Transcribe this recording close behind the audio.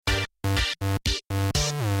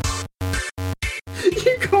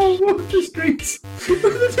walk the streets with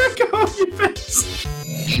a deck on your face.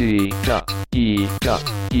 G.E.E.K.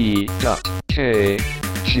 G.E.E.K.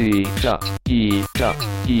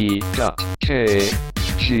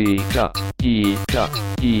 G.E.E.K.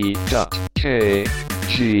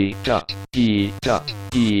 G.E.E.K.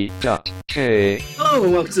 Hello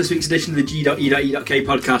and welcome to this week's edition of the G.E.E.K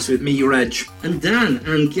podcast with me, Reg. And Dan,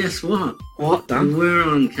 and guess what? What, Dan? We're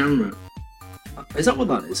on camera. Is that what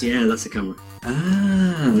that is? Yeah, that's a camera.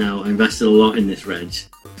 Ah. Now, I invested a lot in this, Reg,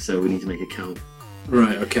 so we need to make a count.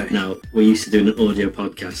 Right, okay. Now, we're used to doing an audio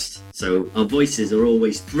podcast, so our voices are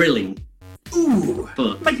always thrilling. Ooh,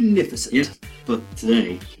 but magnificent. Yeah, but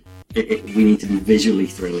today, we need to be visually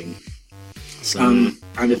thrilling. So,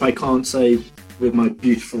 and if I can't say with my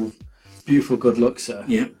beautiful good luck, sir.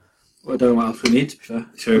 Yeah. Well, I don't know what else we need, to be fair.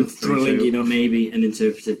 True. Thrilling, you know. Maybe an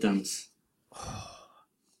interpretive dance.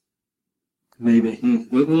 Maybe.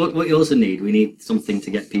 What you also need, we need something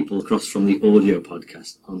to get people across from the audio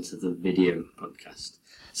podcast onto the video podcast.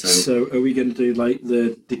 So are we going to do like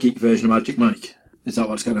the geek version of Magic Mike? Is that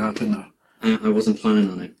what's going to happen now? I wasn't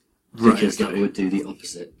planning on it. Right, because okay. that would do the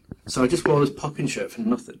opposite. So I just wore this popping shirt for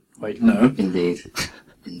nothing. Wait, no. Indeed.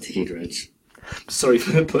 Indeed, Reg. Sorry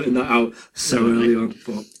for putting that out so early on.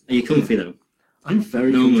 But Are you comfy though? I'm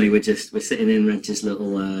very Normally we're sitting in Reg's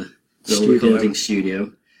little Studio. recording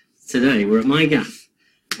studio. Today we're at my gaff,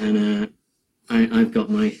 and I've got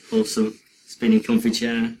my awesome spinning comfy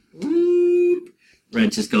chair. Whoop.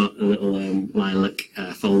 Reg has got a little lilac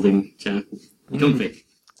folding chair. You comfy?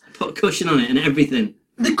 Put a cushion on it and everything.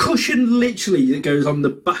 The cushion literally that goes on the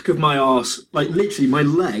back of my arse, like literally my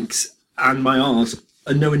legs and my arse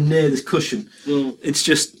are nowhere near this cushion. Well, It's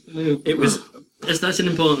just, it was... That's an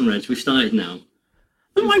important, Reg. We've started now.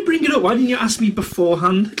 Why bring it up? Why didn't you ask me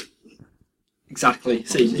beforehand? Exactly.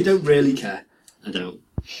 See, you don't really care. I don't.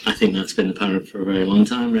 I think that's been apparent for a very long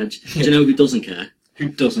time, Reg. Do you know who doesn't care? Who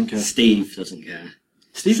doesn't care? Steve doesn't care.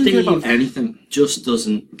 Steve doesn't care about anything. Just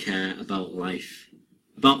doesn't care about life.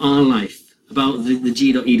 About our life. About the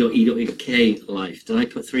G.E.E.K. life. Did I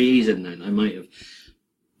put 3 E's in then? I might have.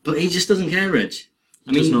 But he just doesn't care, Reg.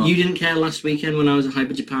 I mean, you didn't care last weekend when I was at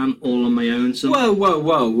Hyper Japan all on my own. So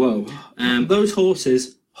Whoa. Those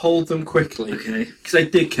horses, hold them quickly. Okay. Because I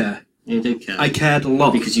did care. You did care. I cared a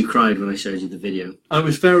lot. Because you cried when I showed you the video. I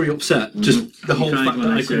was very upset. Just the whole You cried fact when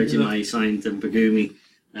that I showed you my signed Pagumi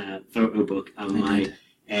photo book and my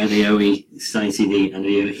Ryoe signed CD and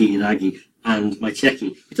Ryo Hiiragi and my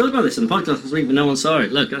checky. We talked about this on the podcast last week, but no one saw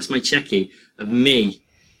it. Look, that's my checky of me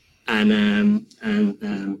and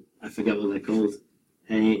I forget what they're called.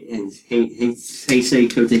 Heisei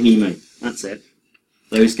Kotahime. That's it.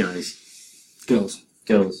 Those guys. Girls.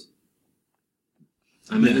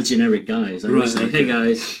 I meant the generic guys. I was like, hey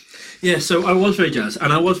guys. Yeah, so I was very jazzed,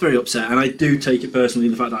 and I was very upset, and I do take it personally,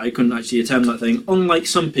 the fact that I couldn't actually attend that thing, unlike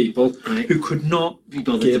some people who could not be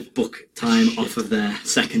bothered to book time off of their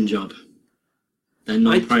second job. Their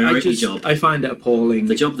non-priority job. I find it appalling.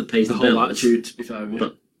 The job that pays the whole bills. attitude, to be fair.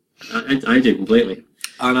 But I do completely.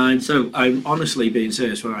 And I'm honestly being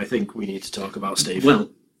serious when I think we need to talk about Steve. Well,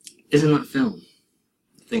 isn't that film?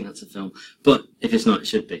 I think that's a film. But if it's not, it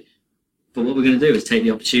should be. But what we're going to do is take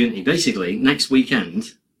the opportunity. Basically, this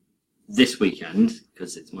weekend,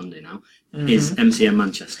 because it's Monday now, is MCM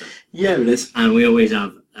Manchester. Yeah, it is. And we always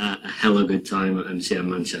have a hella good time at MCM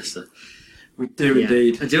Manchester. We do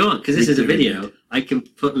indeed. And do you know what? Because this is a video, I can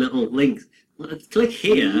put little links. Click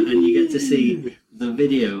here and you get to see the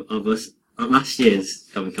video of us at last year's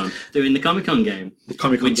Comic-Con doing the Comic-Con game. The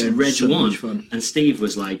Comic-Con game Reg was so won. much fun. And Steve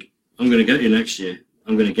was like, I'm going to get you next year.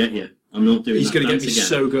 I'm going to get you. I'm not doing He's that going to get me again.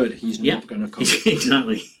 so good, he's not going to come.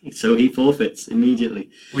 Exactly. So he forfeits immediately.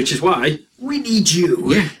 Which is why we need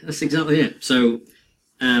you. Yeah, that's exactly it. So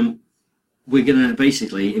we're going to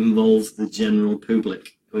basically involve the general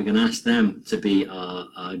public. We're going to ask them to be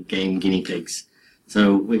our game guinea pigs.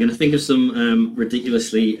 So we're going to think of some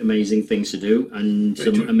ridiculously amazing things to do and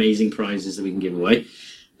some amazing prizes that we can give away.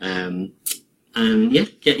 And yeah,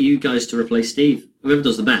 get you guys to replace Steve. Whoever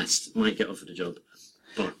does the best might get offered a job.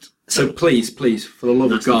 But so please, for the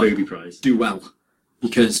love of God, the booby prize. Do well.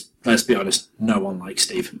 Because, let's be honest, no one likes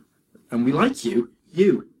Steve. And we like you.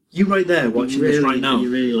 You right there watching this right now.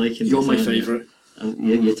 You're really liking You're this, my aren't you? favourite.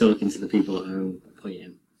 You're talking to the people at home.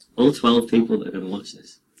 All 12 people that are going to watch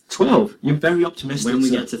this. 12? You're very optimistic. When we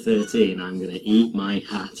get to 13, I'm going to eat my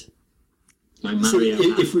hat. My Mario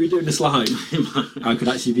hat. If we were doing this live, I could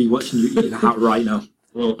actually be watching you eating a hat right now.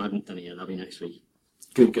 Well, I haven't done it yet. That'll be next week.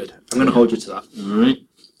 Good. I'm going to hold you to that. All right.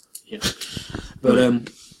 Yeah. But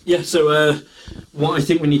Yeah, so what I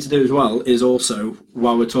think we need to do as well is also,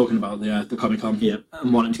 while we're talking about the Comic Con Yeah.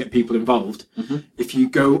 and wanting to get people involved, if you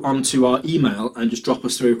go onto our email and just drop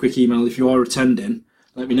us through a quick email if you are attending,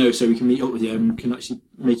 let me know so we can meet up with you and we can actually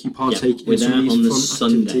make you partake we're in some there of these on the fun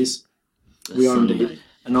Sunday. activities. We are Sunday. indeed.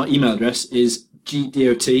 And our email address is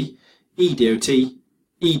gdot, edot,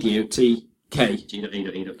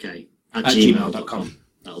 g.e.k at at gmail.com.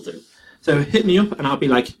 That'll do. So hit me up and I'll be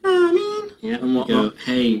like, Yeah, and you whatnot. go,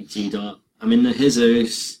 hey, G Dot, I'm in the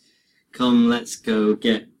hizzos. Come, let's go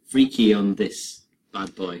get freaky on this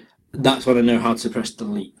bad boy. That's when I know how to press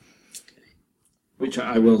delete. Which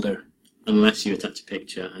I will do. Unless you attach a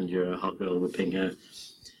picture and you're a hot girl with pink hair.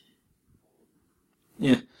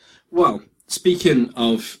 Yeah. Well, speaking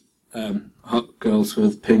of hot girls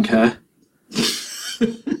with pink hair.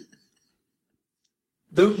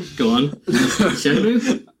 Don't Go on.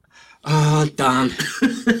 Shenmue? Ah, Dan.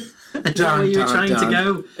 Is that where you were trying to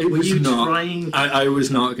go? It Were was you not. trying? I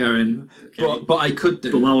was not going. Okay. But I could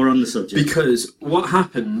do. But while we're on the subject, Because what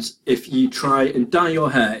happens if you try and dye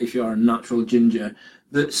your hair, if you're a natural ginger,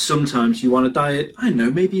 that sometimes you want to dye it, I don't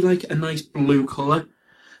know, maybe like a nice blue colour,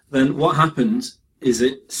 then what happens is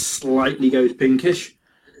it slightly goes pinkish.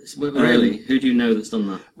 really, who do you know that's done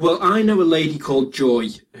that? Well, I know a lady called Joy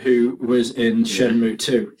who was in Shenmue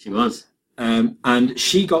 2, She was. and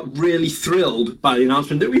she got really thrilled by the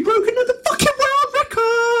announcement that we'd broken another fucking world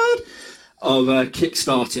record of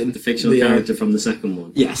kickstarting The fictional character from the second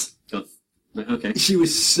one. Yes. Got, okay. She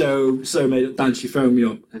was so made up. Dan, she phoned me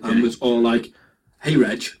up Okay. and was all like, "Hey,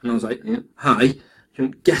 Reg," and I was like, Yeah. "Hi." She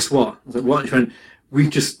went, "Guess what?" I was like, "What?" She went, "We've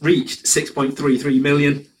just reached 6.33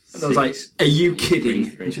 million." And I was like, "Are you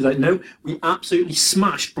kidding?" And she was like, "No, we absolutely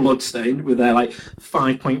smashed Bloodstained with their like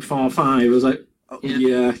 5.45." I was like, oh,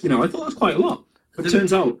 Yeah. "Yeah, I thought that was quite a lot." But it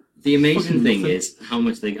turns out, The amazing Fucking thing nothing. is how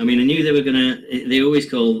much they. I mean, I knew they were gonna. They always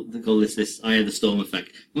call this Eye of the Storm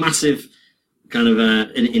effect. Massive kind of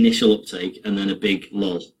an initial uptake and then a big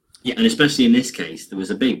lull. Yeah. And especially in this case, there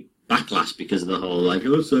was a big backlash because of the whole like,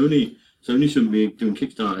 oh, Sony shouldn't be doing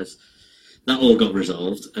Kickstarters. That all got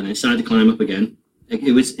resolved and it started to climb up again. It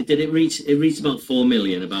reached about 4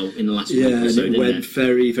 million about in the last month yeah, or so, and it didn't went it?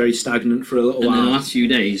 very, very stagnant for a little And then the while. last few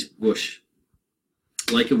days, whoosh,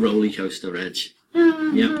 like a roller coaster edge.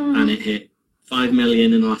 Yep, and it hit 5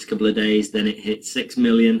 million in the last couple of days, then it hit 6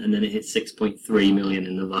 million, and then it hit 6.3 million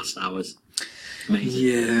in the last hours. Amazing.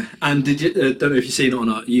 Yeah, and did you? Don't know if you've seen it or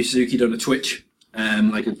not. Yu Suzuki done a Twitch,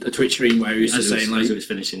 like a Twitch stream where he was just saying like, as it was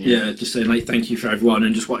finishing, yeah, just saying like, "Thank you for everyone,"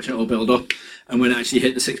 and just watching it all build up. And when it actually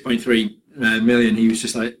hit the 6.3 million, he was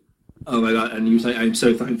just like, "Oh my god!" And he was like, "I'm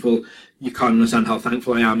so thankful. You can't understand how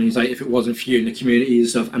thankful I am." And he's like, "If it wasn't for you in the community and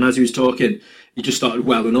stuff," and as he was talking, he just started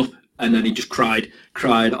welling up, and then he just cried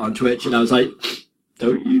on Twitch, and I was like,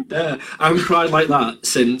 "Don't you dare!" I haven't cried like that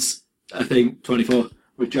since I think 24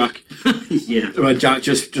 with Jack. Yeah. When Jack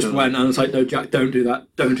just went, and I was like, "No, Jack, don't do that.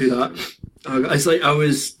 Don't do that." It's like I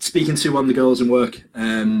was speaking to one of the girls in work.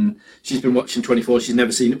 She's been watching 24. She's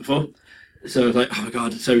never seen it before. So I was like, "Oh my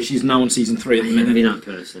god!" So she's now on season 3 at the I minute. envy that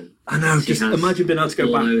person. I know. She Just has imagine being able to go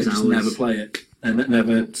all back and those just hours. never play it, and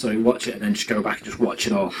watch it and then just go back and just watch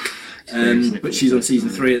it all. Experiencing it But for she's the on first season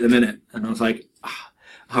time. 3 at the minute, and I was like,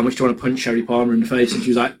 "How much do you want to punch Sherry Palmer in the face?" And she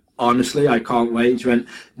was like, "Honestly, I can't wait." And she went,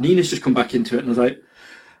 "Nina's just come back into it," and I was like,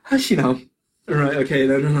 "Has she now?" Right, okay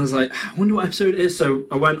then. And I was like, "I wonder what episode it is." So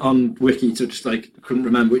I went on Wiki to just like, couldn't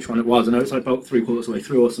remember which one it was. I know it's like about 3/4 of the way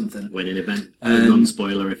through or something. When an event, a Um,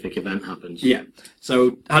 non-spoilerific event happens. Yeah.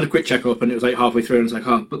 So I had a quick check up and it was like halfway through and I was like,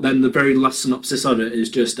 "Oh," but then the very last synopsis of it is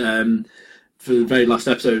just, for the very last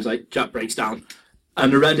episode, it's like Jack breaks down.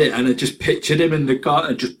 And I read it and I just pictured him in the car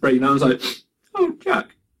and just breaking down. I was like, "Oh,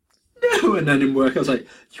 Jack, no." And then in work, I was like,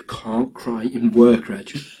 "You can't cry in work,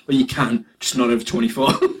 Reg. Well, you can, just not over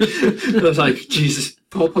 24. And I was like, "Jesus,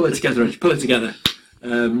 pull it together, Reg, pull it together."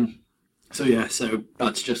 So yeah, so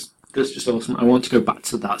that's just awesome. I want to go back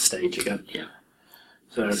to that stage again. Yeah.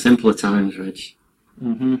 So Simpler times, Rich.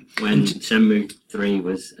 mhm. When Shenmue 3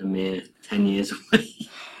 was a mere 10 years away.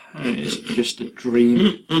 It's just a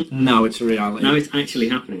dream. Now it's a reality. Now it's actually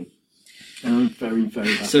happening. I'm very, very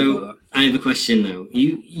happy about So that. I have a question though.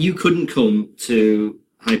 You couldn't come to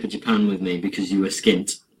Hyper Japan with me because you were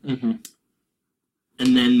skint, Mhm.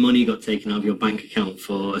 and then money got taken out of your bank account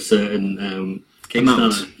for a certain Amount.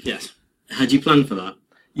 Kickstarter. Yes. Had you planned for that?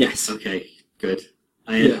 Yes. Okay, good.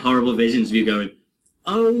 I had Yeah. horrible visions of you going,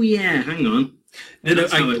 "Oh yeah, hang on, No,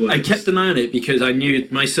 That's how it I works. kept an eye on it because I knew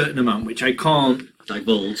my certain amount, which I can't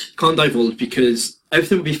divulge." divulge because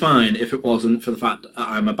everything would be fine if it wasn't for the fact that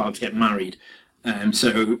I'm about to get married.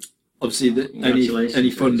 So obviously any Congratulations,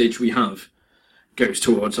 any Chris. fundage we have goes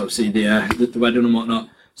towards obviously the wedding and whatnot.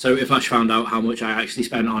 So if Ash found out how much I actually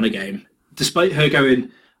spent on a game, despite her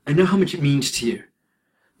going, I know how much it means to you,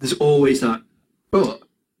 there's always that, but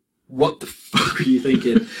what the fuck are you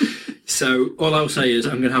thinking? So all I'll say is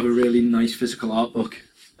I'm going to have a really nice physical art book.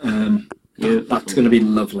 That's going to be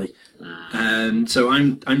lovely. So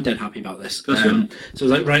I'm dead happy about this. So I was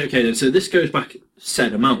like, right, okay then. So this goes back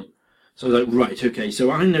said amount. So I was like, right, okay.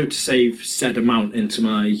 So I know to save said amount into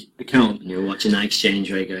my account. And you're watching that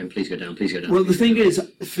exchange rate going, please go down, please go down. Well, the thing is,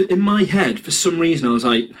 in my head, for some reason, I was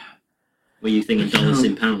like, were you thinking dollars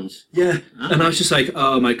in pounds? Yeah. And I was just like,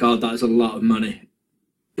 oh my God, that is a lot of money.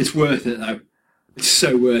 It's worth it though. It's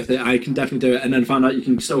so worth it. I can definitely do it. And then find out you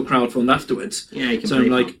can still crowdfund afterwards. Yeah, you can. So I'm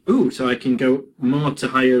like, ooh, so I can go more to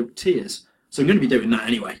higher tiers. So I'm going to be doing that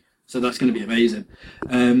anyway. So that's going to be amazing.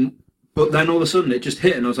 But then all of a sudden it just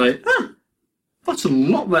hit and I was like, that's a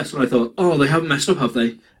lot less than I thought. Oh, they haven't messed up, have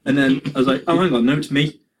they? And then I was like, oh, hang on, no, it's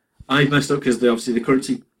me. I've messed up because obviously the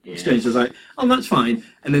currency exchange. I was like, oh, that's fine.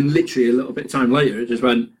 And then literally a little bit of time later, it just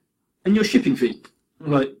went, and your shipping fee.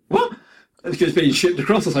 I'm like, what? Because it's being shipped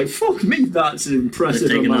across. I was like, fuck me, that's an impressive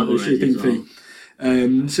amount of shipping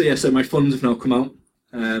fee. So my funds have now come out.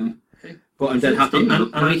 But I'm dead happy. Now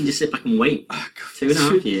you can just sit back and wait.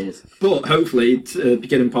 2.5 years. But hopefully,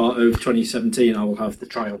 beginning part of 2017, I will have the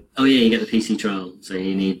trial. Oh yeah, you get the PC trial. So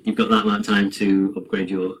you've got that amount of time to upgrade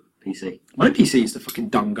your PC. My PC is the fucking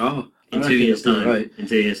dangar. In 2 years' time. Right. In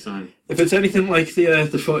 2 years' time. If it's anything like the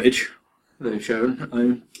footage they've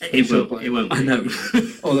shown, it won't. I know.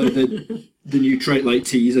 Although the new trait light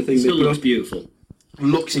teaser thing Still they put looks up beautiful.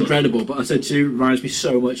 looks incredible. But I said too, reminds me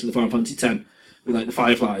so much of the Final Fantasy X with like the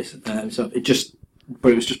fireflies. So it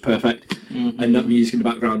was just perfect. And that music in the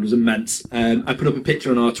background was immense. I put up a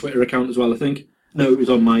picture on our Twitter account as well, I think. No, it was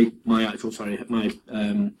on my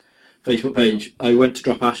Facebook page. I went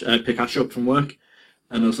to pick Ash up from work,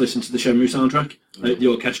 and I was listening to the Shenmue soundtrack, like the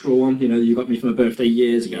orchestral one, you got me for my birthday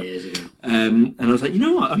years ago. And I was like, you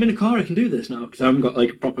know what, I'm in a car, I can do this now, because I haven't got like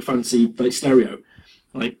a proper fancy like stereo,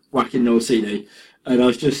 like whacking no CD. And I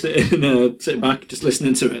was just sitting back, just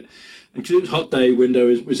listening to it. And because it was a hot day, window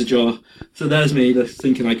was ajar. So there's me just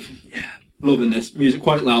thinking like, yeah, loving this. Music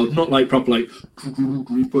quite loud, not like proper like,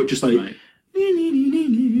 but just like, Right.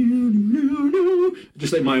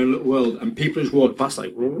 just like my own little world. And people just walk past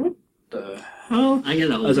like, what the hell? I get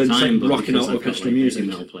that all As the I'm just, time, like, but rocking because out I've got, orchestral like, music.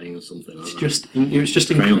 heavy metal playing or something like that. It was just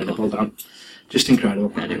Crown incredible, pop. Dan. Just incredible.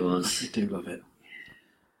 Bet it was. I do love it.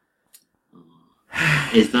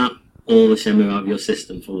 Is that all the Shenmue out of your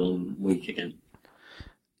system for 1 week again?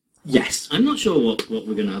 Yes. I'm not sure what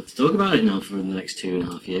we're going to have to talk about it now for the next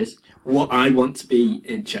 2.5 years. What I want to be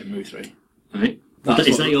in Shenmue 3. Right? That's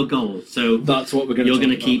Is what- that your goal? So That's what we're going to you're going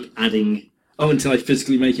to about. keep adding. Oh, until I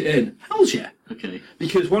physically make it in. Hell's yeah. Okay.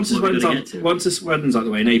 Because once this What we're wedding's gonna out, get to. once this wedding's out of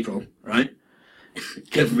the way in April, right?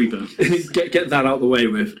 Every bonus. get that out of the way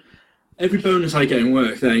with. Every bonus I get in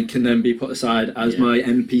work then can then be put aside as Yeah. my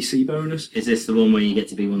NPC bonus. Is this the one where you get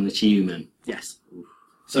to be one of the Chiyu men? Yes.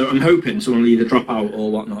 So I'm hoping someone will either drop out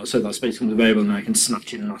or whatnot, so that space comes available and I can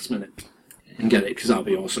snatch in the last minute and get it, because that'll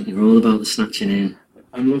be awesome. You're all about the snatching in.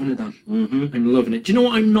 I'm loving it, Dan. Mm-hmm. I'm loving it. Do you know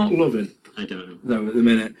what I'm not loving, I don't know. though, at the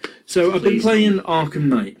minute? So I've been Please. playing Arkham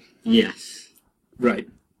Knight. Yes. Right.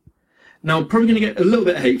 Now, I'm probably going to get a little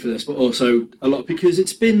bit of hate for this, but also a lot, because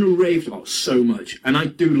it's been raved about so much, and I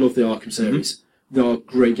do love the Arkham series. They are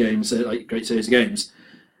great games, they're like great series of games.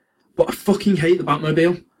 But I fucking hate the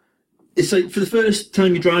Batmobile. It's like, for the first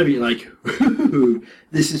time you drive it, you're like,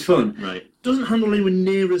 this is fun. Right. Doesn't handle anywhere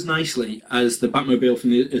near as nicely as the Batmobile from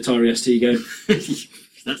the Atari ST game.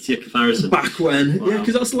 That's your comparison. Back when, Wow. yeah,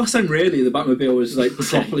 because that's the last time really the Batmobile was like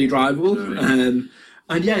properly drivable. Right.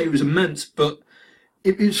 And yeah, it was immense, but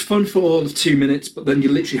it was fun for all of 2 minutes, but then you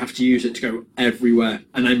literally have to use it to go everywhere.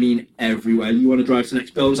 And I mean everywhere. You want to drive to the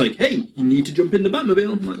next building, it's like, hey, you need to jump in the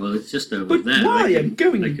Batmobile. I'm like, Well, it's just over but there. why? I can- I'm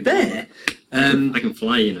going I can- there. I can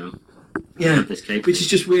fly, you know. Yeah, With this cape. which is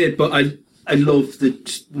just weird, but I love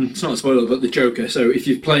it's not a spoiler, but the Joker. So if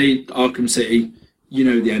you've played Arkham City, you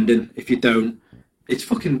know the ending. If you don't, it's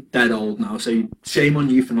fucking dead old now, so shame on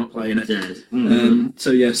you for not playing it. Dead. Mm-hmm.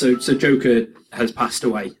 So Joker has passed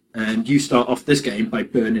away, and you start off this game by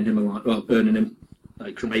burning him alive, well, burning him,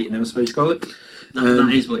 like cremating him, I suppose you call it. That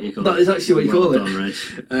is what you call it. That is actually what you Well call it.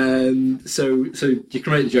 done, Reg. So you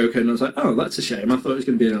cremate the Joker, and I was like, oh, that's a shame. I thought it was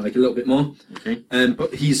going to be like a little bit more. Okay.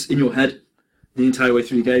 But he's in your head the entire way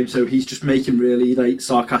through the game, so he's just making really like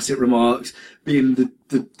sarcastic remarks, being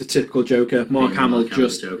the typical Joker. Mark Hamill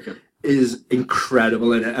just Joker. is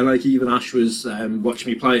incredible in it, and like even Ash was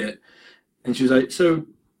watching me play it, and she was like, "So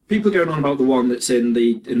people are going on about the one that's in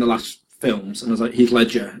the last films, and I was like, Heath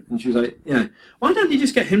Ledger, and she was like, yeah, why don't you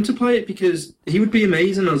just get him to play it, because he would be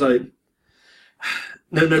amazing. I was like,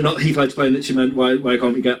 no, not Heath Ledger playing it. She meant, why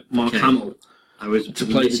can't we get Mark Hamill I was to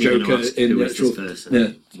play the Joker in the actual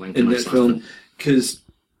in the film? Because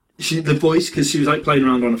the voice, because she was like playing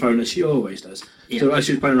around on the phone as she always does. Yeah. So as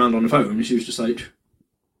she was playing around on the phone, she was just like,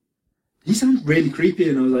 he sounds really creepy,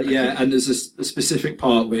 and I was like, yeah. And there's a specific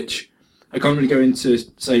part which I can't really go into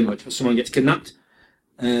saying much, but someone gets kidnapped,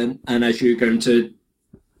 and as you're going to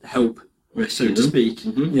help, so to speak,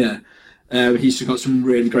 he's just got some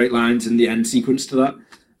really great lines in the end sequence to that,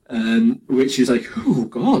 which is like, oh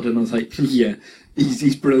god, and I was like, yeah,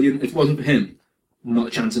 he's brilliant. If it wasn't for him, not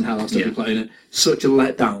a chance in hell I'll still be playing it. Such a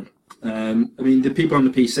letdown. I mean, the people on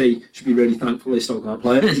the PC should be really thankful they still can't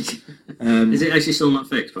play it. Is it actually still not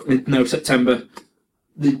fixed? No, September.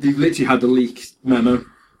 They literally had the leaked memo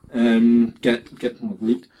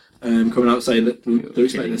leaked, coming out saying that they're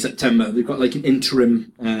expecting in September. They've got like an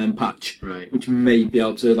interim patch, right, which may be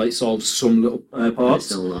able to like solve some little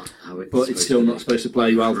parts. But it's still not supposed to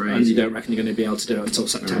play well, and you don't reckon you're going to be able to do it until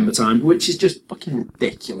September time, which is just fucking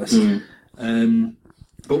ridiculous.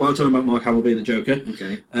 But while talking about Mark Hamill being the Joker,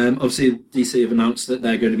 obviously DC have announced that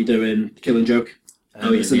they're going to be doing Killing Joke.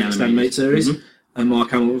 It's the next animated series. And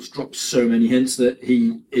Mark Hamill's dropped so many hints that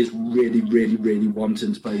he is really, really, really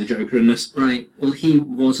wanting to play the Joker in this. Right. Well, he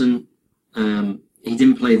wasn't. He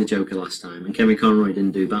didn't play the Joker last time, and Kevin Conroy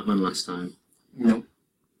didn't do Batman last time. No.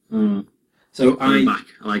 So I'm back.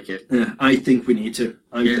 I like it. Yeah, I think we need to.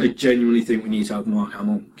 I genuinely think we need to have Mark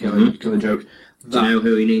Hamill killing Joke. Do you know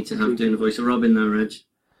who we need to have doing the voice of Robin, though, Reg?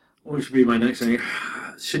 What should be my next thing?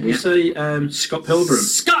 Should we say Scott Pilgrim?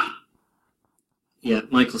 Scott. Yeah,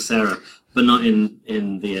 Michael Cera. But not in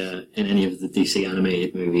any of the DC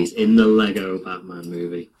animated movies. In the Lego Batman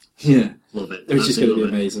movie. Yeah, love it. It's just going to be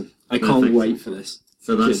amazing. I can't wait for this.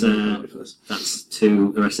 So that's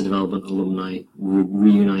two Arrested Development alumni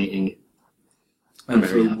reuniting. And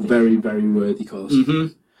for a very, very worthy cause.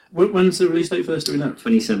 When's the release date first? Do we know?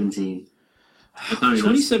 2017.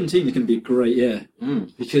 2017 is going to be a great year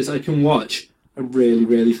because I can watch a really,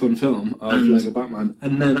 really fun film of Lego Batman,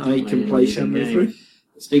 and then I can play Shenmue 3.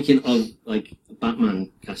 Speaking of like Batman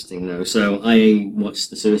casting, though, so I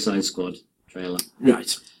watched the Suicide Squad trailer.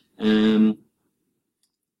 Right. I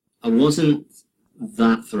wasn't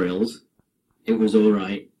that thrilled. It was all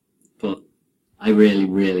right, but I really,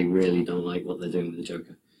 really, really don't like what they're doing with the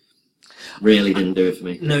Joker. Really didn't do it for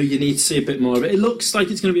me. No, you need to see a bit more of it. It looks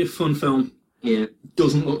like it's going to be a fun film. Yeah.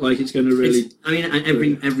 Doesn't look like it's going to really...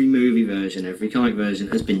 every movie version, every comic version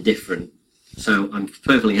has been different. So I'm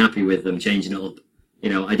perfectly happy with them changing it up. You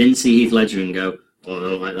know, I didn't see Heath Ledger and go, oh, I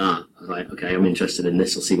don't like that. I was like, okay, I'm interested in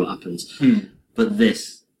this. I'll see what happens. But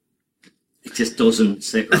this, it just doesn't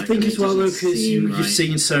sit right. I think as well, though, because you've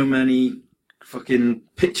seen so many fucking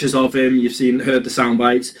pictures of him, heard the sound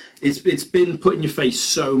bites. It's been put in your face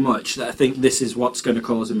so much that I think this is what's going to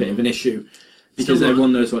cause a bit of an issue. Because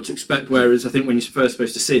everyone knows what to expect, whereas I think when you're first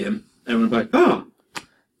supposed to see him, everyone's like, oh!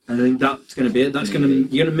 And I think that's going to be it. You're going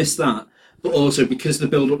to miss that. But also, because the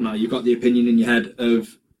build-up now, you've got the opinion in your head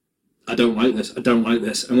of, I don't like this,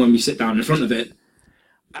 and when we sit down in front of it,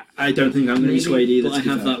 I don't think I'm going to be swayed either. But I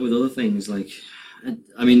have that with other things, like,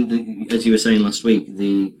 I mean, as you were saying last week,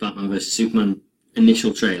 the Batman vs Superman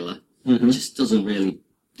initial trailer just doesn't really,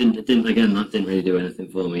 that didn't really do anything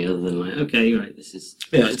for me other than like, okay, right, this is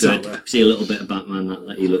it's good. See a little bit of Batman,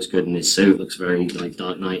 that he looks good, and his suit looks very like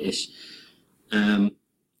Dark Knight-ish.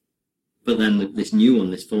 But then this new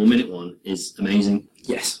one, this 4-minute one, is amazing.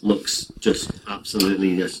 Yes. Looks just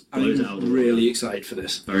absolutely just blows out of the really excited for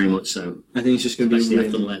this. Very much so. I think it's just going to be especially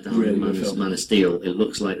after the letdown Man of Steel. It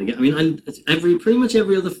looks like I mean, pretty much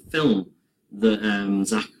every other film that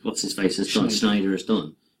Zack Snyder has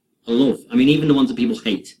done, I love. I mean, even the ones that people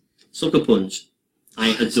hate. Sucker Punch, I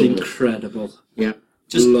adore. It's incredible. Yeah.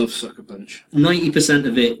 Just love Sucker Punch. 90%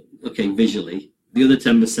 of it, okay, visually. The other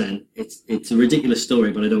 10%, it's a ridiculous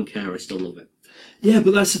story, but I don't care. I still love it. Yeah,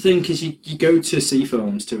 but that's the thing, because you go to see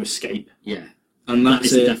films to escape. Yeah. And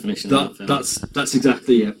that's the definition of that film. That's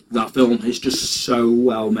exactly it. That film is just so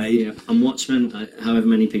well made. Yeah. And Watchmen, however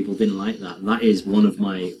many people didn't like that, that is one of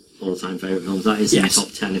my all-time favourite films. That is in the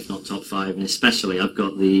top 10, if not top 5. And especially, I've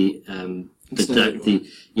got the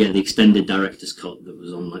extended director's cut that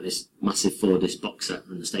was on like this massive 4-disc box set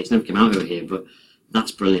from the States. Never came out over here, but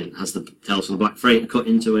that's brilliant. Has the Tales from the Black Freighter cut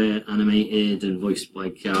into it, animated and voiced by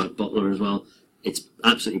Gerard Butler as well. It's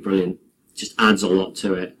absolutely brilliant. Just adds a lot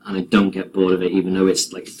to it, and I don't get bored of it, even though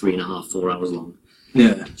it's like 3.5, 4 hours long.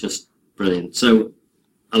 Yeah. Just brilliant. So,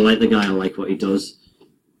 I like the guy, I like what he does.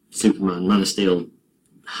 Superman, Man of Steel,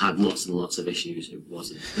 had lots and lots of issues. It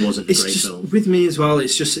wasn't a It's great just film. with me as well.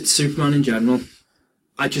 It's Superman in general.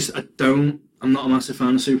 I'm not a massive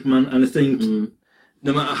fan of Superman, and I think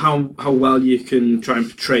no matter how well you can try and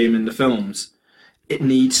portray him in the films, it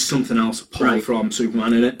needs something else apart from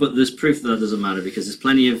Superman in it. But there's proof that doesn't matter, because there's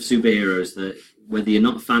plenty of superheroes that, whether you're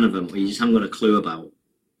not a fan of them or you just haven't got a clue about,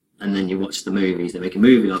 and then you watch the movies, they make a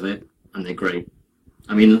movie of it, and they're great.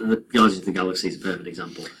 I mean, the Guardians of the Galaxy is a perfect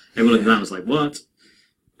example. Everyone looked at that and was like, what?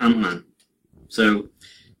 Ant-Man. So,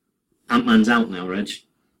 Ant-Man's out now, Reg.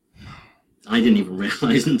 I didn't even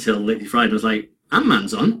realise until literally Friday. I was like,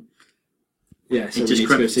 Ant-Man's on? Yeah, so It just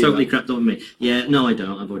totally crept on me. Yeah, no, I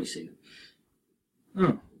don't. I've already seen it.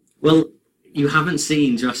 Oh. Well, you haven't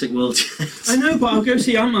seen Jurassic World yet. I know, but I'll go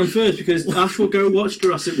see Ant-Man first, because Ash will go watch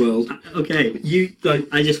Jurassic World. Okay.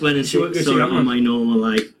 I just went and You saw won't go it see on Ant-Man? my normal,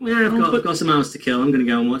 like, yeah, I've got some hours to kill. I'm going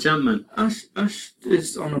to go and watch Ant-Man. Ash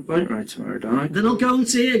is on a boat ride tomorrow, don't I? Then I'll go and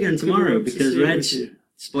see it again tomorrow, because, Reg,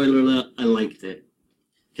 spoiler alert, I liked it.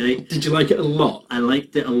 Okay? Did you like it a lot? I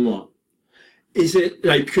liked it a lot. Is it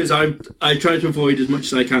like, because I try to avoid as much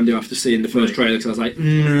as I can do after seeing the first trailer, because I was like,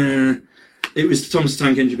 nah. It was the Thomas the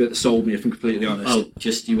Tank Engine bit that sold me, if I'm completely honest. Oh,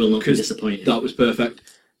 you will not be disappointed. That was perfect.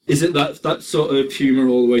 Is it that sort of humour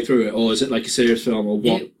all the way through it, or is it like a serious film, or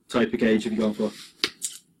what type of gauge have you gone for?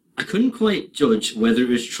 I couldn't quite judge whether it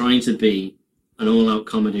was trying to be an all-out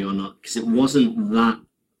comedy or not, because it wasn't that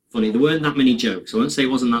funny. There weren't that many jokes. I won't say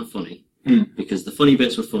it wasn't that funny, because the funny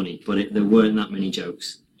bits were funny, but there weren't that many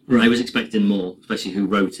jokes. Right. I was expecting more, especially who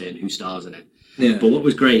wrote it and who stars in it. Yeah. But what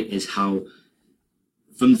was great is how,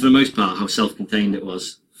 for the most part, how self-contained it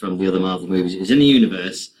was from the other Marvel movies. It was in the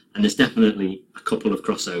universe, and there's definitely a couple of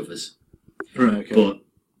crossovers. Right, okay. But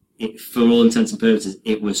for all intents and purposes,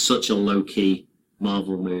 it was such a low-key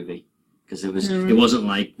Marvel movie. Because it wasn't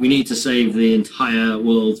like, we need to save the entire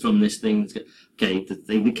world from this thing. Okay,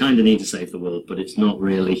 they kind of need to save the world, but it's not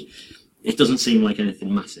really, it doesn't seem like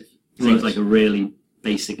anything massive. It seems like a really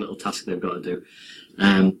basic little task they've got to do.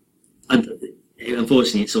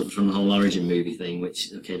 Unfortunately, it suffers from the whole origin movie thing,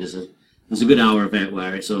 which, okay, there's a good hour of it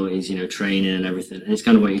where it's always, training and everything, and it's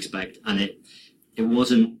kind of what you expect, and it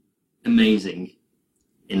wasn't amazing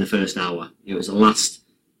in the first hour. It was the last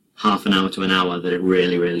half an hour to an hour that it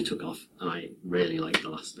really, really took off, and I really liked the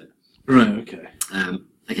last bit. Right, okay.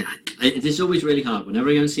 Again, it's always really hard. Whenever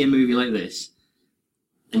I go and see a movie like this,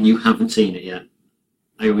 and you haven't seen it yet,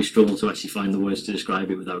 I always struggle to actually find the words to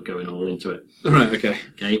describe it without going all into it. Right, okay.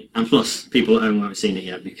 Okay, and plus, people at home haven't seen it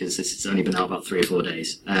yet because it's only been out about 3 or 4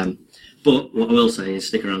 days. But what I will say is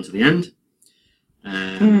stick around to the end.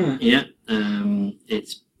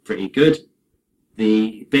 It's pretty good.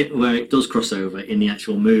 The bit where it does cross over in the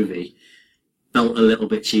actual movie felt a little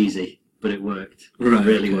bit cheesy, but it worked. Right, it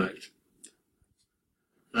really okay. worked.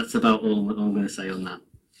 That's about all I'm going to say on that.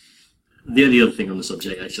 The only other thing on the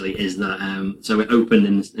subject, actually, is that so it opened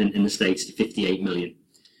in the States to 58 million.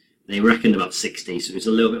 They reckoned about 60, so it's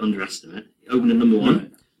a little bit underestimate. It opened at number 1.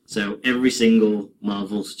 Right. So every single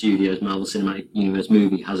Marvel Studios, Marvel Cinematic Universe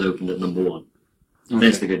movie has opened at number 1. Okay.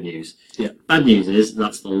 There's the good news. Yeah. Bad news is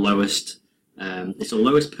that's the lowest. It's the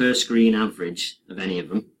lowest per screen average of any of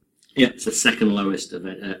them. Yeah. It's the second lowest of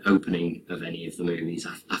opening of any of the movies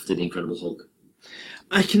after The Incredible Hulk.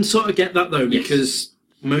 I can sort of get that, though, because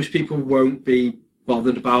most people won't be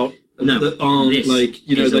bothered about that aren't, this like,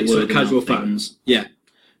 is a like sort of word of casual mouth thing. fans. Yeah.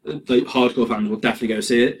 Like, hardcore fans will definitely go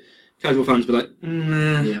see it. Casual fans will be like,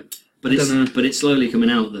 nah. Yeah. But Dunno. it's slowly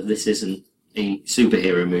coming out that this isn't a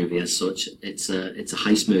superhero movie as such. It's a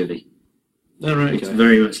heist movie. Oh, right, It's okay.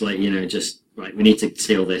 very much like, just, right, we need to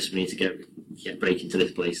steal this, we need to get break into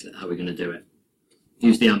this place, how are we going to do it?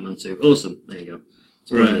 Use the Ant-Man suit. Awesome, there you go.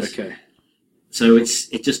 Right, okay. So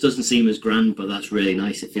it just doesn't seem as grand, but that's really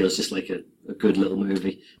nice. It feels just like a good little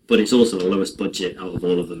movie. But it's also the lowest budget out of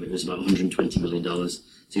all of them. It was about $120 million. So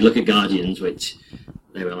you look at Guardians, which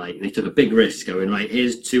they took a big risk going, right,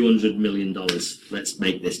 here's $200 million. Let's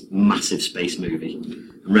make this massive space movie.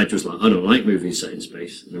 And Reg was like, I don't like movies set in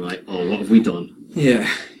space. And they're like, oh, what have we done? Yeah.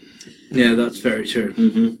 Yeah, that's very true.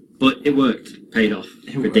 Mm-hmm. But it worked. Paid off.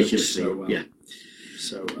 It worked Ridiculously. so well. Yeah.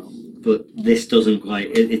 So well. But this doesn't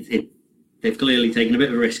quite. They've clearly taken a bit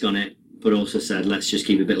of a risk on it, but also said, let's just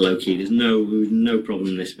keep it a bit low key. There's no problem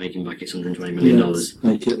in this making back its $120 million. Let's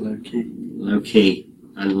make it low key. Low key.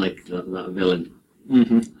 I like that villain.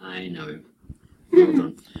 Mm-hmm. I know him. Well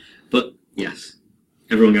done. But yes,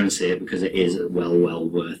 everyone go and see it because it is well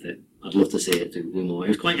worth it. I'd love to see it do more. It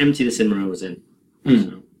was quite empty, the cinema I was in.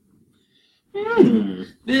 So.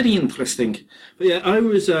 Very interesting. But yeah, I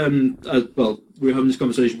was, well, we were having this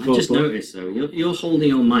conversation before. I just noticed, though, you're holding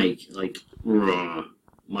your mic, like, raw.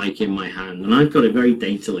 mic in my hand, and I've got it very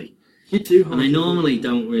daintily. You do. And I normally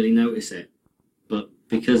don't really notice it, but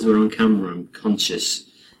because we're on camera, I'm conscious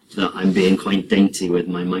that I'm being quite dainty with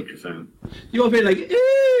my microphone. You're being like,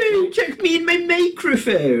 ooh, check me in my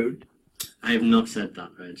microphone. I have not said that,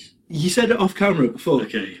 Reg. You said it off camera before.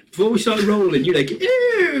 Okay. Before we started rolling, you're like,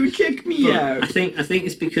 ooh, check me But out. I think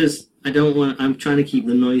it's because I'm trying to keep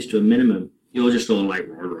the noise to a minimum. You're just all like,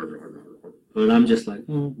 but I'm just like,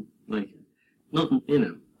 not,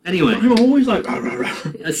 Anyway, I'm always like, rah, rah, rah.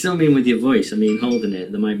 I still mean with your voice. I mean, holding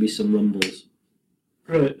it, there might be some rumbles,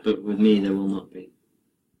 Right. but with me, there will not be,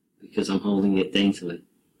 because I'm holding it daintily.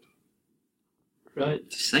 Right.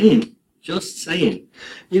 Just saying.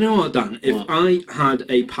 You know what, Dan? If What? I had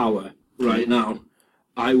a power right now,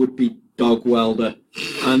 I would be dog welder,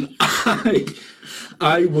 and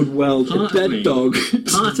I would weld a Part of dead me- dog.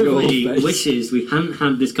 Part to of your me face. wishes we hadn't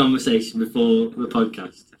had this conversation before the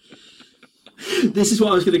podcast. This is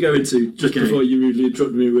what I was going to go into just Okay. before you rudely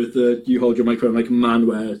interrupted me with you hold your microphone like a man,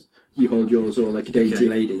 where you hold yours or like a dainty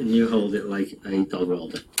lady. And you hold it like a dog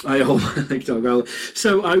welder. I hold mine like a dog welder.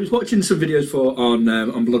 So I was watching some videos on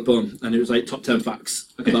Bloodborne, and it was like top 10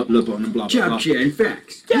 facts about Bloodborne and blah blah blah. and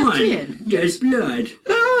facts. One, there's blood.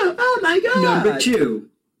 Oh my god! Number 2,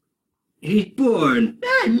 he's born.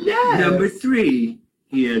 No. Number 3,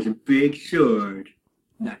 he has a big sword.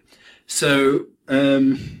 So,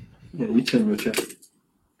 yeah, you turn your chair.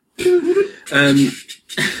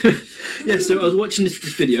 Yeah, so I was watching this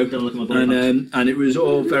video, Don't look at my ball and it was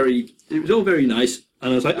all very nice.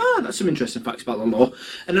 And I was like, that's some interesting facts about the law.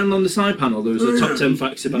 And then on the side panel, there was the top 10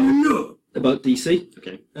 facts about DC.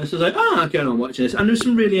 Okay. And so I was like, okay, I'm watching this. And there was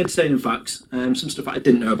some really entertaining facts, some stuff I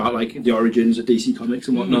didn't know about, like the origins of DC Comics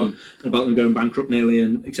and whatnot, and about them going bankrupt nearly,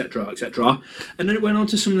 and etc., etc. And then it went on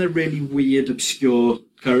to some of the really weird, obscure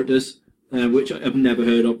characters, which I've never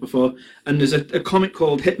heard of before. And there's a comic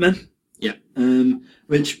called Hitmen, Yeah.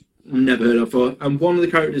 which I've never heard of before. And one of the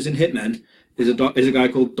characters in Hitmen is a guy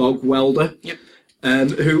called Dog Welder. Yep.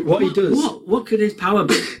 What he does... What could his power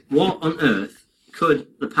be? What on earth could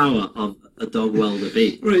the power of a dog welder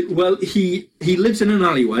be? Right, well, he lives in an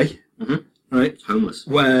alleyway, right, Homeless.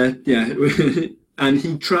 where, yeah, and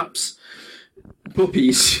he traps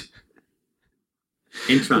puppies,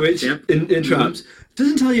 In traps, which, yep. in traps.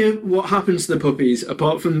 Doesn't tell you what happens to the puppies,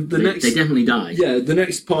 apart from the They next... definitely die. Yeah, the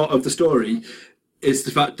next part of the story is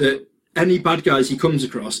the fact that any bad guys he comes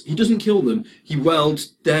across, he doesn't kill them, he welds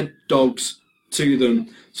dead dogs to them.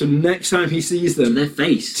 So next time he sees them... Their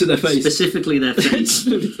face. To their face. Specifically their face.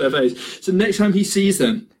 to their face. So next time he sees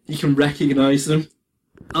them, he can recognise them.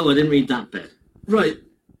 Oh, I didn't read that bit. Right.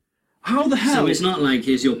 How the hell... So it's not like,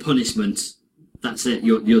 here's your punishment. That's it.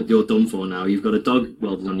 You're done for now. You've got a dog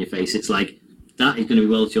welded on your face. It's like, that is going to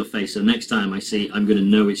be welded to your face. So next time I see, I'm going to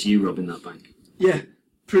know it's you robbing that bank. Yeah,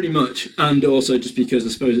 pretty much. And also just because I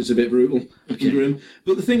suppose it's a bit brutal and grim.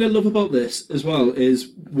 But the thing I love about this as well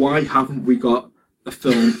is, why haven't we got a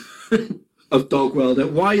film of Dog Welder?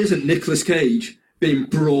 Why isn't Nicolas Cage being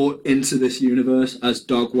brought into this universe as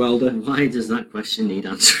Dog Welder? Why does that question need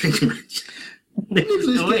answering? Cage.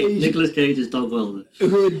 Nicolas Cage is dog welder. It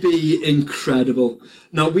would be incredible.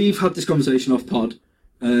 Now, we've had this conversation off pod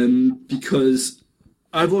because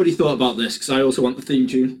I've already thought about this, because I also want the theme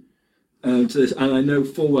tune to this, and I know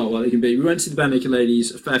full well what it can be. We went to the Bare Naked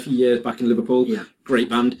Ladies a fair few years back in Liverpool. Yeah. Great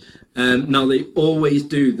band. Now, they always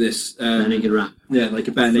do this... Bare naked rap. Yeah, like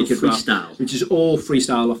a Bare Naked rap, freestyle. which is all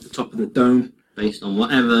freestyle off the top of the dome. Based on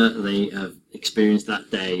whatever they have experienced that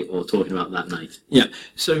day or talking about that night. Yeah,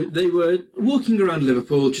 so they were walking around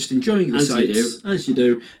Liverpool, just enjoying the As you sights, as you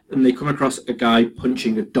do, and they come across a guy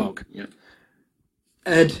punching a dog. Yeah.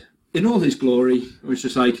 Ed, in all his glory, was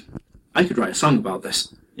just like, I could write a song about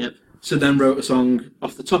this. Yep. So then wrote a song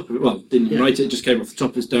off the top of it. Well, didn't Yeah. write it, it just came off the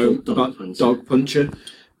top of his dome Dog about Puncher. Dog Puncher.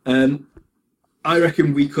 I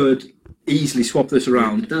reckon we could easily swap this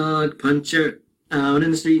around. Dog puncher out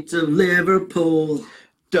in the streets of Liverpool.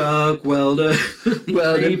 Dog welder,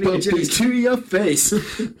 welding Baby puppies to your face.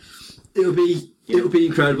 It'll be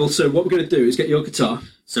incredible. So what we're going to do is get your guitar.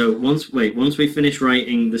 So once we finish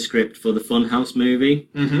writing the script for the Funhouse movie,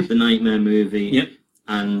 the Nightmare movie, Yep.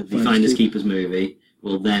 and the Finders Finders Keepers movie,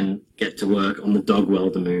 we'll then get to work on the Dog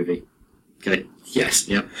Welder movie. Okay. Yes.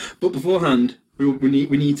 Yep. But beforehand, we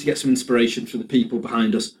need to get some inspiration for the people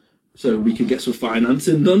behind us, so we can get some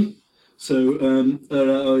financing done. So,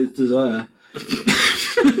 desire.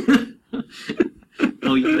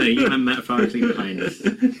 Oh, you meant metaphorically behind us.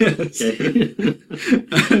 Yes.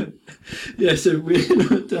 Okay. Yeah. So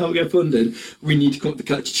to help get funding, we need to come up with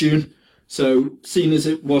the catchy tune. So, seeing as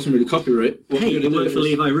it wasn't really copyright, what Hey, we're it going to worked do for is...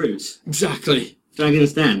 Levi Roots. Exactly.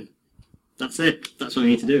 Dragon's Den. That's it. That's what we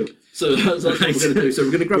need to do. So that's what we're going to do. So we're